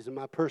accountabilities. In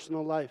my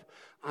personal life,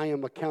 I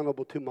am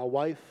accountable to my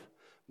wife,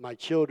 my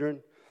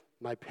children,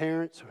 my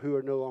parents who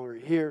are no longer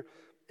here,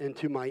 and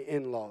to my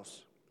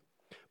in-laws.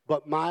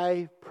 But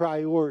my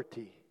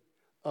priority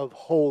of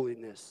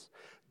holiness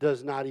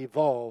does not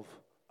evolve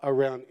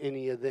around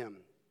any of them.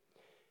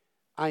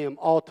 I am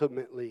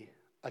ultimately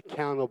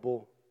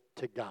accountable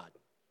to God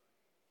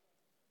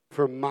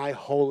for my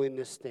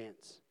holiness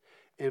stance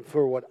and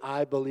for what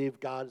I believe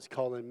God is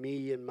calling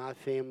me and my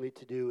family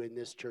to do in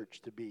this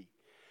church to be.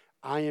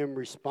 I am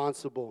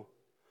responsible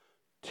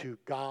to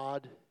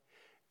God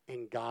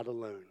and God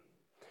alone.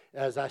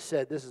 As I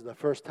said, this is the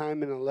first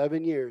time in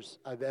 11 years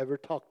I've ever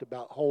talked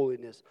about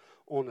holiness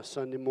on a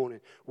Sunday morning.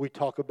 We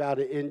talk about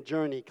it in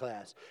journey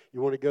class.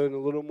 You want to go in a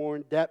little more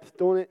in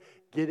depth on it?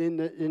 Get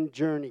in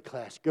journey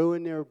class. Go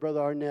in there with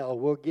Brother Arnell.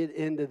 We'll get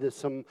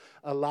into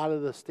a lot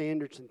of the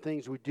standards and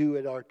things we do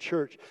at our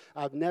church.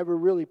 I've never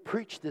really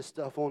preached this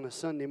stuff on a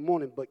Sunday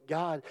morning, but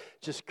God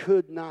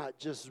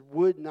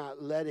would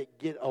not let it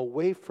get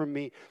away from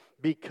me,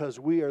 because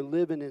we are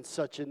living in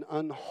such an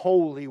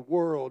unholy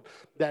world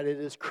that it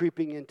is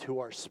creeping into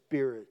our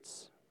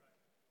spirits.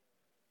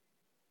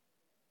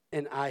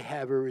 And I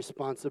have a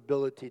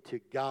responsibility to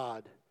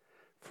God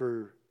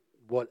for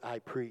what I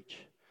preach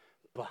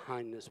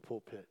behind this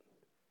pulpit.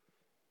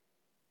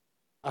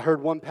 I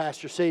heard one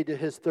pastor say to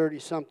his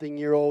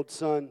 30-something-year-old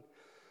son,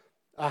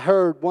 I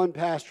heard one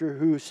pastor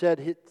who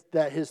said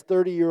that his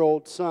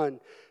 30-year-old son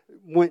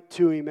went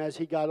to him as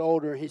he got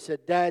older, and he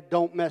said, "Dad,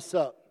 don't mess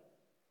up."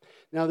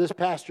 Now, this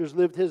pastor's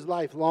lived his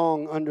life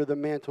long under the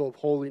mantle of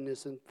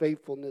holiness and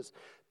faithfulness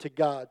to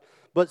God.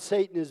 But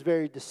Satan is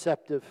very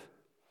deceptive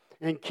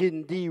and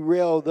can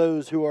derail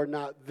those who are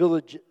not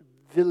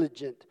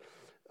vigilant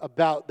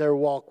about their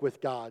walk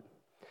with God.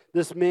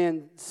 This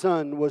man's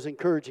son was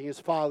encouraging his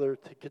father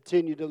to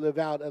continue to live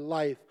out a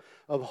life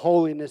of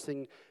holiness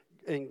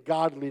and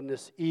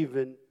godliness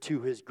even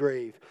to his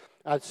grave.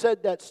 I've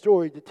said that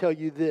story to tell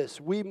you this.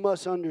 We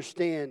must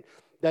understand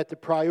that the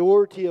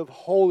priority of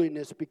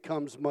holiness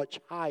becomes much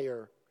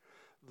higher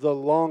the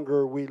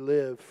longer we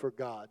live for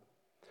God.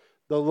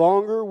 The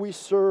longer we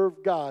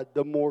serve God,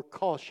 the more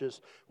cautious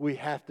we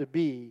have to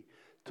be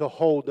to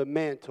hold the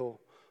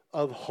mantle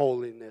of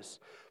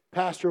holiness.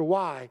 Pastor,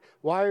 why?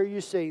 Why are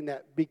you saying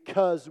that?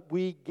 Because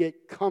we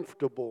get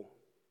comfortable.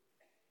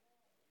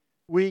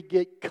 We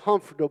get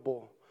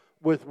comfortable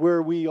with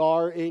where we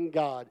are in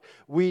God.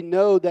 We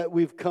know that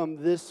we've come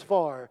this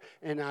far,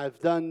 and I've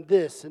done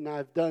this, and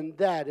I've done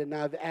that, and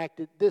I've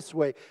acted this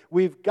way.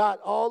 We've got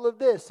all of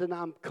this, and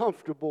I'm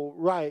comfortable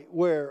right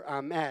where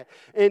I'm at.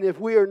 And if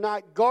we are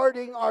not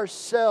guarding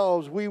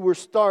ourselves, we will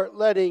start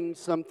letting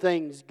some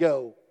things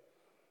go.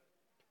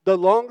 The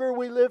longer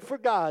we live for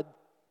God,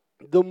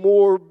 the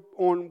more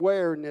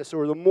awareness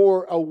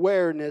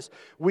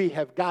we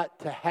have got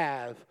to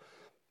have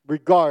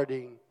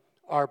regarding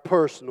our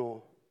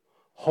personal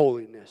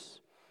holiness.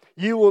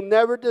 You will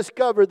never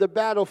discover the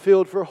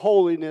battlefield for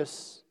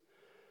holiness.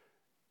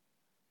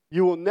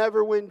 You will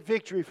never win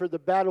victory for the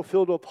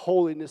battlefield of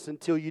holiness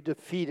until you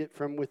defeat it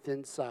from within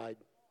inside.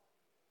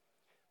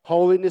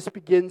 Holiness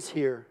begins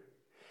here.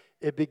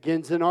 It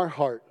begins in our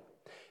heart.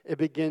 It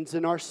begins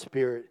in our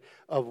spirit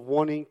of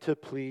wanting to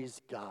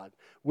please God.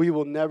 We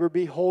will never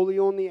be holy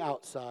on the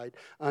outside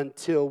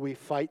until we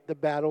fight the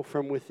battle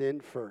from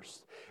within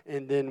first.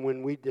 And then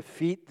when we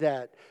defeat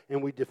that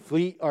and we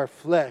defeat our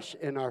flesh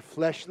and our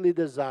fleshly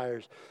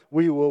desires,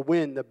 we will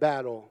win the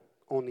battle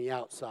on the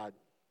outside.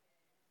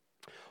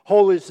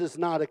 Holiness is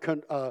not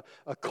a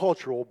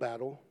cultural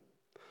battle,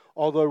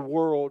 although the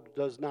world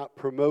does not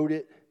promote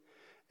it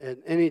and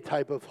any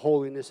type of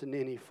holiness in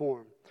any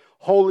form.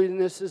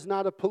 Holiness is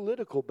not a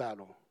political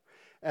battle,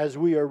 as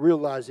we are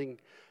realizing.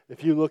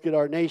 If you look at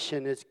our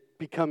nation, it's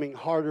becoming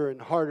harder and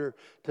harder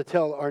to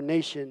tell our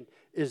nation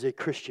is a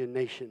Christian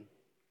nation.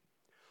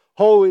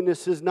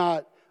 Holiness is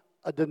not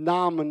a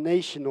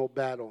denominational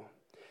battle,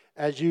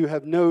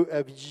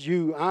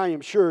 I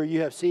am sure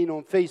you have seen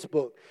on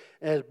Facebook,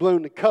 has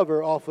blown the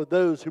cover off of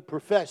those who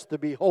profess to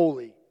be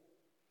holy,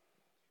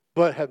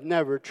 but have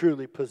never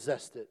truly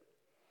possessed it.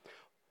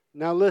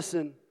 Now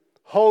listen,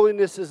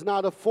 holiness is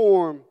not a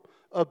form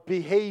of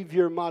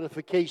behavior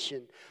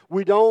modification.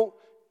 We don't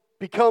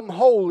become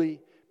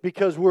holy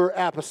because we're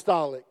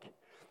apostolic.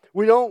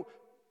 We don't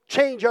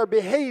change our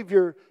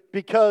behavior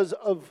because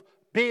of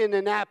being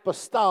an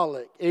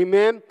apostolic.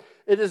 Amen?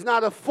 It is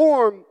not a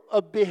form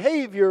of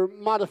behavior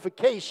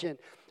modification.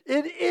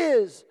 It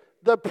is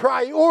the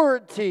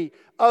priority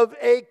of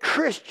a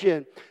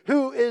Christian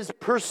who is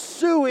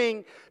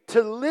pursuing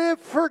to live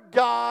for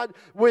God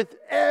with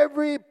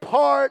every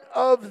part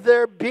of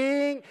their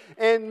being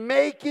and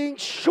making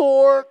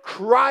sure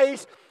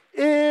Christ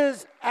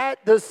is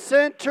at the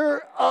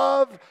center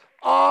of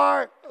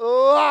our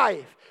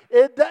life.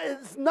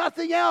 It's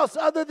nothing else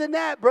other than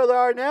that, Brother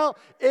Arnell.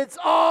 It's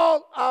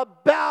all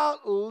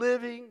about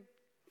living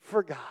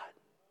for God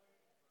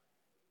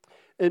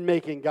and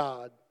making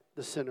God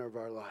the center of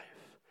our life.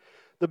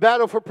 The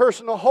battle for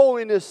personal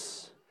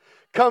holiness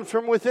comes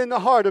from within the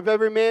heart of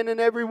every man and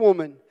every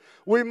woman.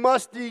 We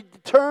must be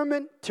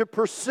determined to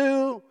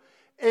pursue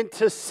and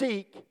to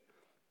seek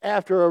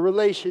after a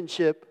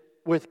relationship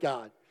with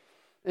God.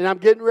 And I'm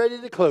getting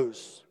ready to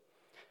close.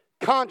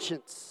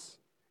 Conscience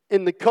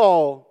in the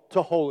call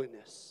to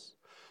holiness.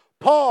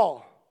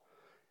 Paul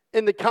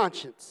in the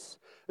conscience.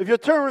 If you'll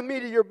turn with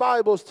me to your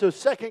Bibles to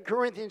 2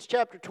 Corinthians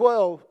chapter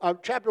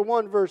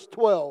 1, verse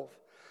 12.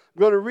 I'm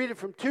going to read it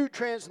from two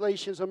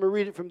translations. I'm going to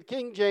read it from the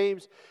King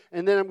James,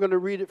 and then I'm going to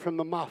read it from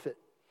the Moffat.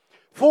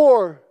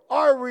 For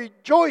our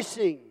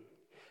rejoicing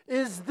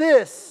is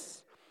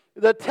this,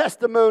 the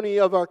testimony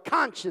of our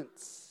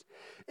conscience,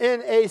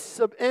 in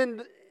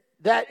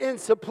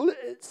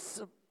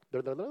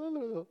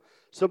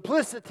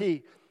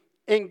simplicity,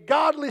 in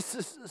godly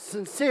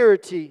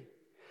sincerity,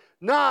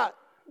 not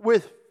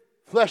with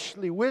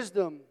fleshly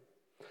wisdom,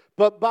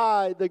 but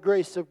by the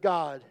grace of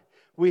God,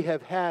 we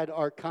have had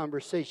our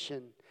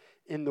conversation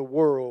in the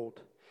world,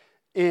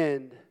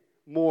 and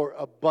more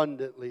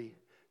abundantly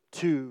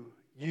to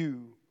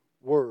you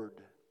word.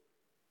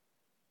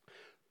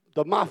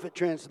 The Moffat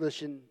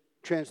translation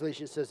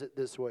says it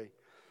this way.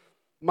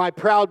 My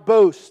proud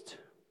boast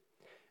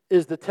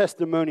is the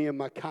testimony of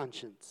my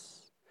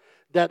conscience,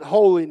 that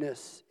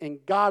holiness and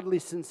godly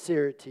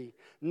sincerity,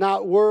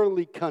 not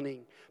worldly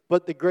cunning,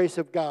 but the grace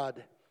of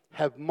God,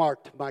 have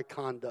marked my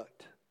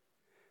conduct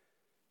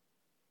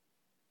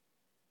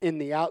in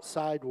the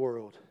outside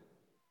world,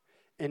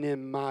 and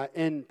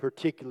in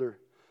particular,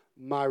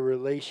 my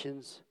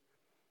relations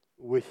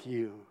with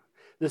you.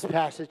 This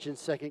passage in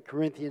 2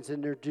 Corinthians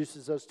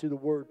introduces us to the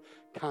word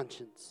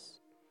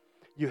conscience.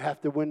 You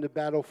have to win the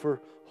battle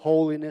for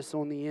holiness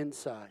on the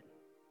inside.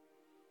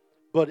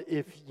 But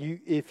if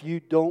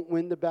you don't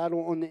win the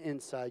battle on the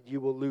inside,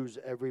 you will lose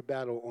every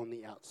battle on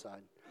the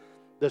outside.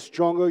 The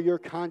stronger your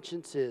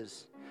conscience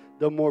is,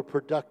 the more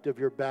productive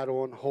your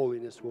battle on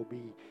holiness will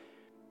be.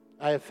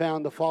 I have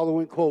found the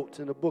following quotes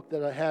in a book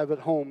that I have at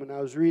home, and I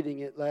was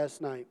reading it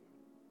last night.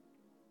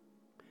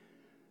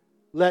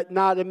 Let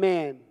not a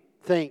man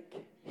think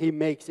he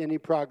makes any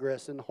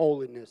progress in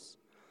holiness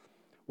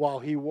while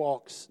he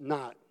walks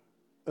not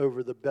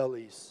over the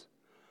bellies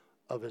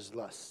of his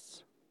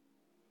lusts.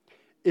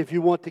 If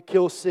you want to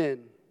kill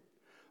sin,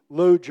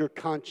 load your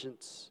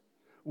conscience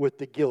with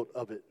the guilt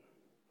of it.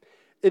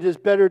 It is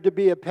better to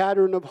be a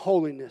pattern of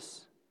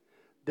holiness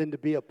than to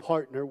be a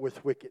partner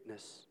with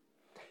wickedness.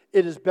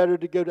 It is better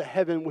to go to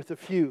heaven with a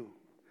few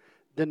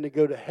than to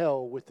go to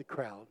hell with the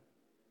crowd.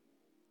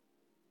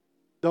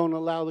 Don't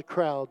allow the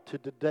crowd to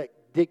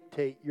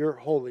dictate your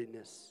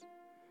holiness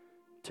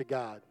to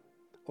God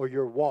or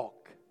your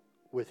walk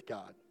with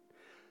God.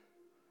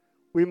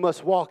 We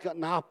must walk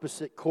an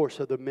opposite course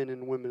of the men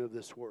and women of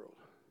this world.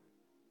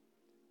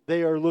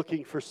 They are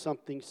looking for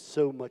something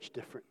so much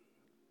different.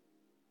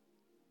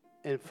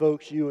 And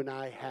folks, you and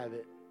I have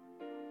it.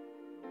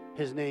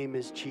 His name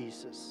is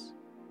Jesus.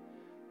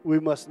 We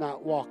must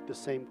not walk the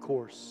same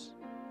course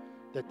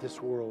that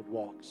this world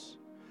walks.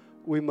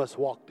 We must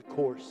walk the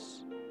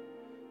course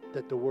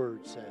that the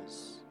Word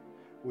says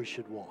we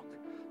should walk.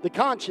 The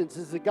conscience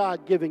is a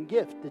God-given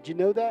gift. Did you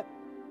know that?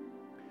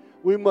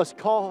 We must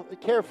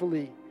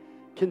carefully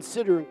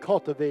consider and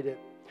cultivate it.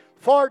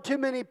 Far too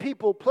many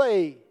people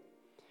play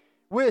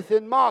with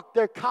and mock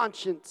their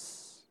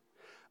conscience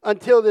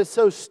until it's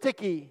so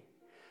sticky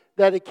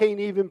that it can't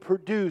even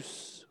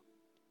produce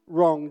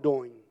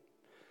wrongdoing.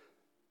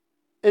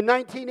 In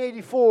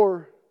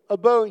 1984, a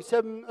Boeing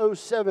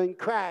 707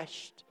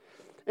 crashed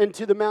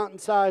into the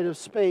mountainside of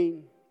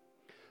Spain.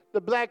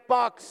 The black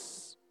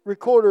box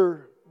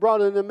recorder brought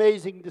an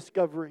amazing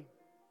discovery.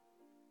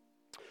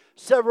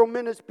 Several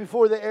minutes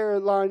before the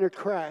airliner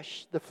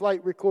crashed, the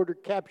flight recorder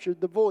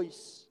captured the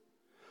voice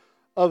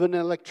of an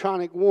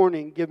electronic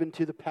warning given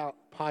to the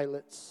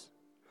pilots.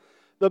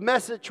 The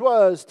message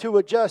was to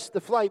adjust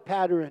the flight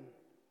pattern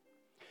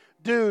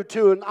due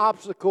to an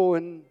obstacle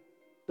in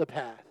the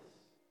path.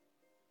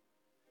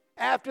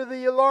 After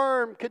the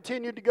alarm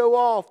continued to go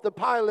off, the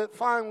pilot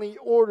finally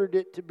ordered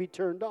it to be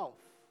turned off.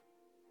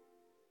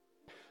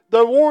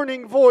 The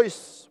warning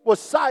voice was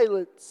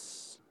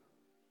silenced,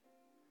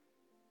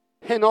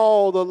 and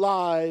all the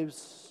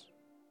lives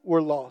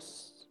were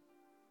lost.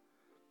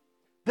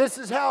 This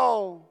is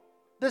how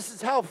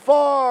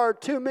far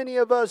too many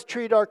of us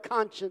treat our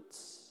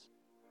conscience.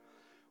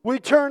 We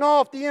turn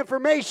off the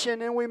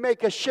information and we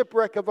make a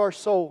shipwreck of our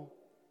soul.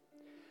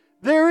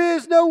 There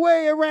is no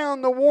way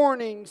around the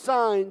warning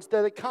signs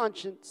that a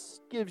conscience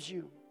gives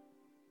you.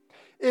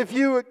 If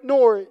you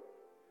ignore it,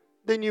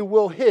 then you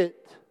will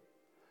hit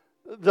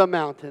the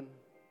mountain.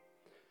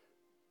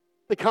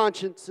 The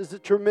conscience is a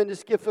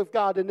tremendous gift of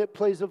God, and it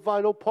plays a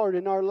vital part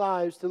in our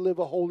lives to live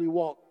a holy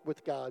walk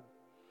with God.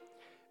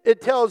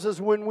 It tells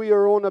us when we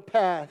are on a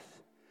path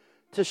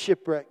to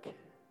shipwreck.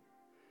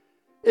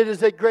 It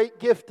is a great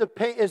gift of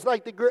pain. It's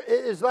like the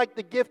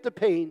gift of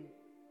pain.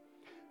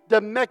 The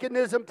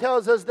mechanism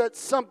tells us that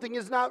something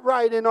is not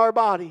right in our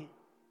body.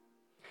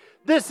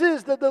 This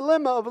is the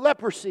dilemma of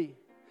leprosy.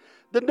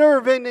 The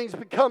nerve endings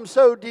become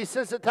so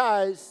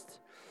desensitized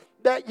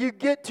that you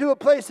get to a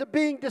place of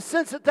being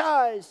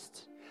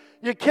desensitized.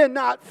 You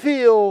cannot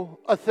feel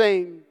a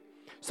thing.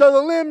 So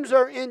the limbs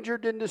are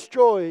injured and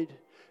destroyed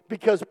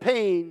because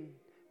pain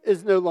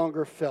is no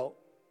longer felt.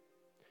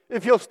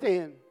 If you'll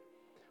stand.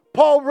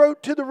 Paul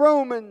wrote to the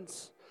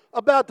Romans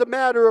about the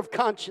matter of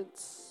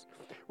conscience.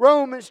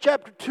 Romans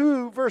chapter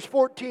 2, verse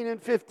 14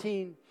 and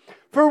 15.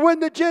 For when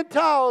the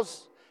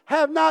Gentiles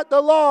have not the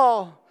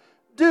law,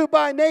 do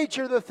by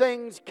nature the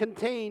things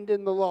contained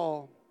in the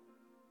law.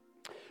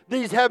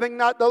 These having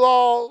not the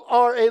law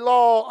are a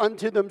law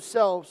unto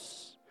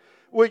themselves,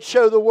 which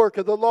show the work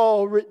of the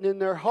law written in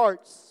their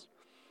hearts.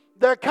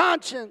 Their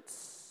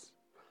conscience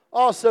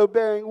also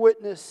bearing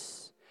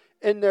witness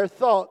in their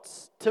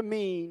thoughts to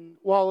mean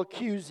while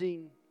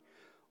accusing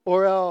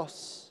or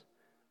else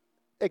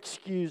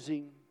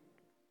excusing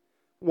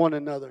one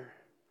another.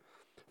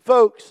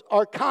 Folks,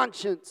 our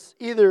conscience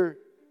either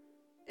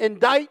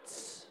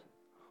indicts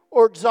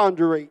or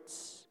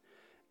exonerates,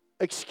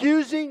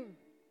 excusing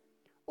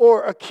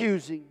or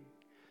accusing.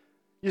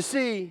 You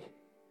see,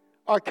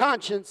 our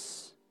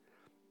conscience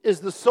is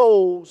the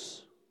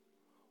soul's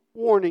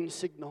warning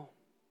signal.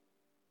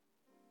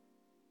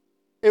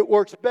 It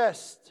works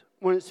best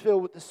when it's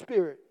filled with the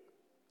Spirit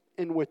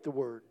and with the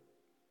Word.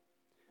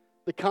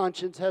 The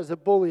conscience has a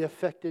bully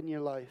effect in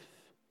your life.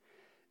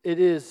 It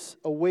is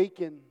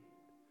awakened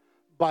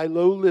by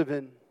low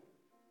living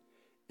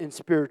and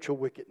spiritual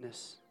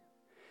wickedness.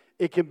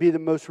 It can be the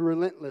most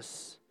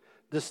relentless,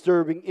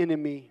 disturbing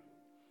enemy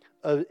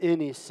of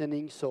any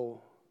sinning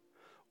soul.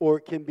 Or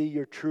it can be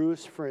your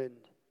truest friend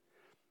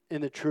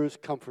and the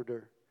truest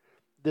comforter.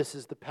 This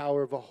is the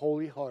power of a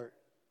holy heart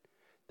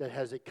that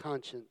has a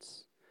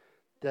conscience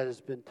that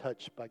has been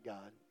touched by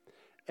God.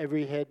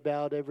 Every head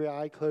bowed, every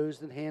eye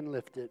closed, and hand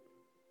lifted.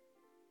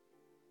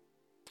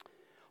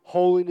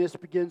 Holiness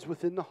begins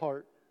within the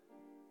heart.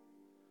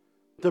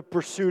 The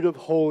pursuit of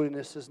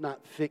holiness is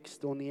not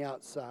fixed on the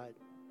outside,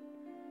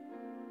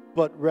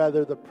 but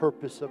rather the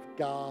purpose of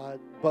God,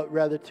 but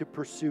rather to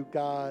pursue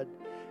God.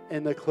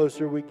 And the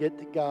closer we get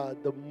to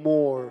God, the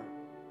more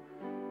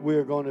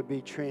we're going to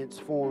be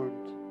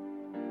transformed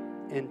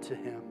into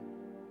Him.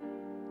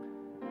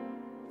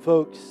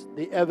 Folks,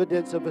 the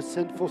evidence of a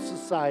sinful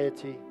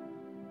society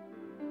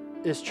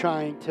is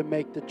trying to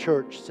make the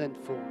church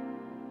sinful.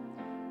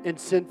 And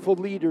sinful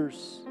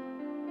leaders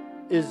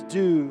is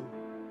due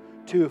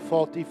to a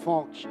faulty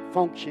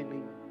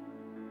functioning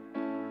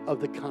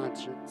of the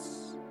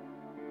conscience.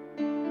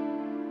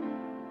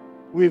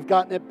 We've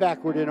gotten it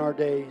backward in our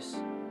days.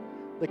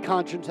 The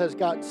conscience has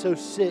gotten so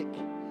sick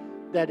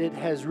that it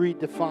has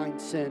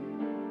redefined sin.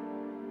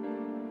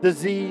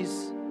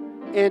 Disease,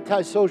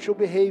 antisocial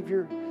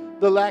behavior,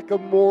 the lack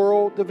of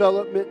moral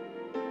development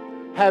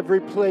have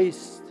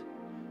replaced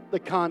the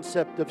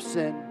concept of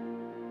sin.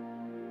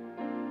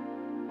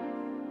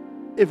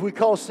 If we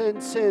call sin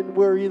sin,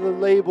 we're either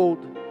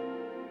labeled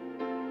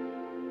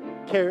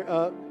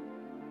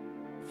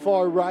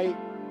far right.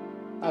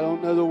 I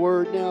don't know the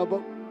word now,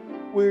 but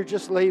we're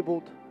just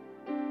labeled.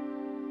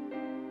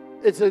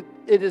 It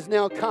is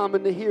now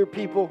common to hear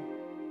people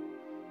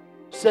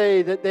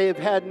say that they have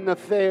had an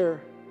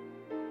affair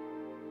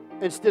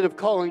instead of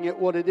calling it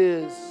what it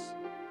is,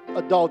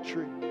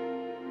 adultery.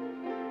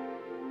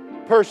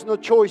 Personal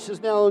choice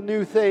is now a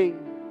new thing.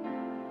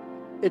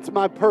 It's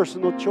my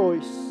personal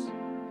choice.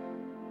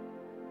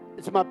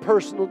 It's my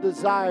personal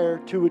desire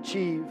to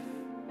achieve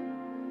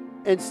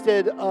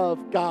instead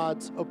of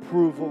God's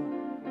approval.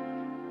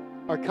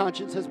 Our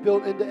conscience has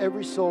built into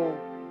every soul,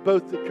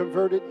 both the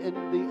converted and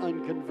the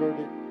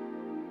unconverted.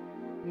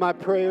 My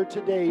prayer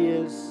today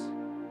is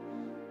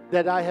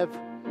that I have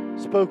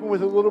spoken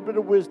with a little bit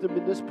of wisdom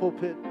in this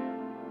pulpit,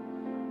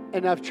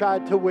 and I've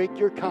tried to wake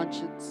your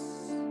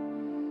conscience,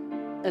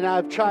 and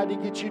I've tried to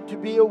get you to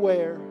be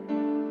aware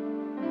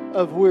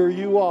of where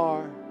you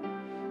are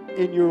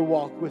in your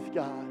walk with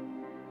God.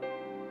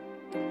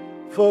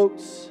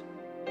 Folks,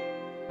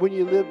 when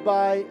you live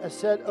by a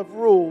set of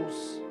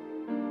rules,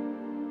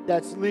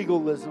 that's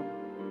legalism.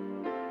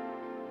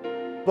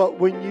 But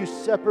when you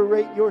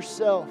separate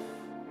yourself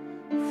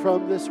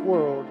from this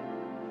world,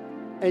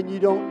 and you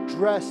don't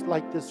dress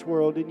like this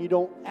world, and you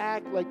don't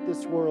act like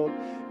this world,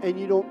 and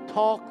you don't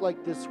talk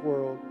like this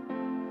world,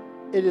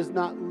 it is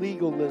not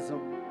legalism.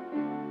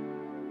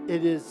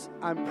 It is,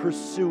 I'm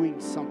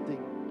pursuing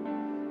something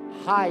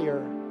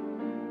higher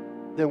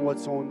than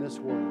what's on this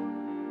world.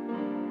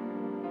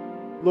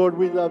 Lord,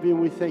 we love you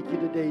and we thank you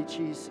today,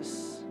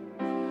 Jesus.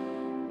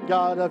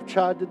 God, I've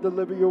tried to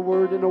deliver your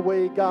word in a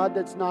way, God,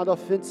 that's not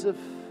offensive.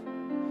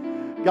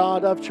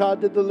 God, I've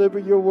tried to deliver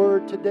your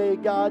word today,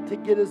 God, to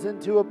get us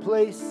into a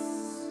place,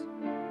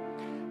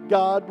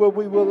 God, where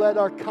we will let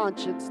our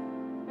conscience,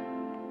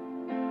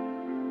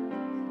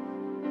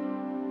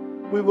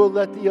 we will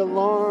let the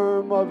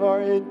alarm of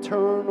our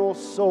internal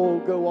soul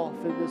go off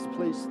in this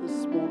place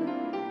this morning.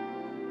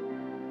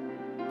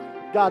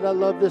 God, I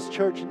love this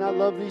church and I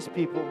love these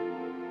people.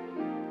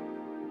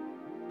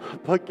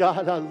 But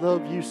God, I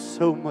love you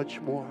so much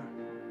more.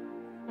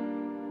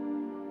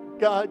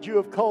 God, you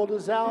have called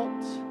us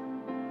out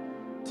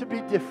to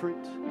be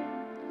different.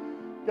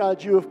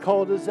 God, you have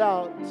called us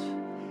out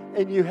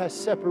and you have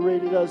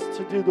separated us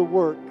to do the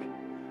work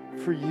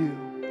for you.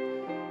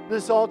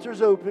 This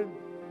altar's open.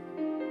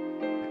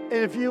 And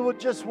if you would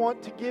just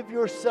want to give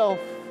yourself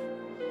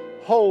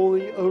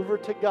wholly over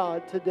to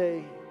God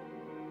today,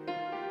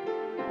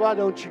 why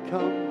don't you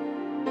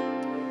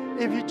come?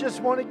 If you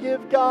just want to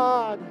give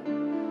God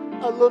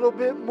a little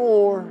bit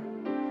more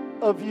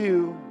of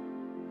you,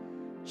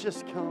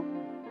 just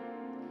come.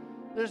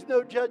 There's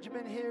no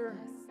judgment here.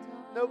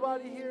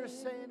 Nobody here is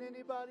saying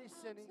anybody's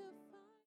sinning.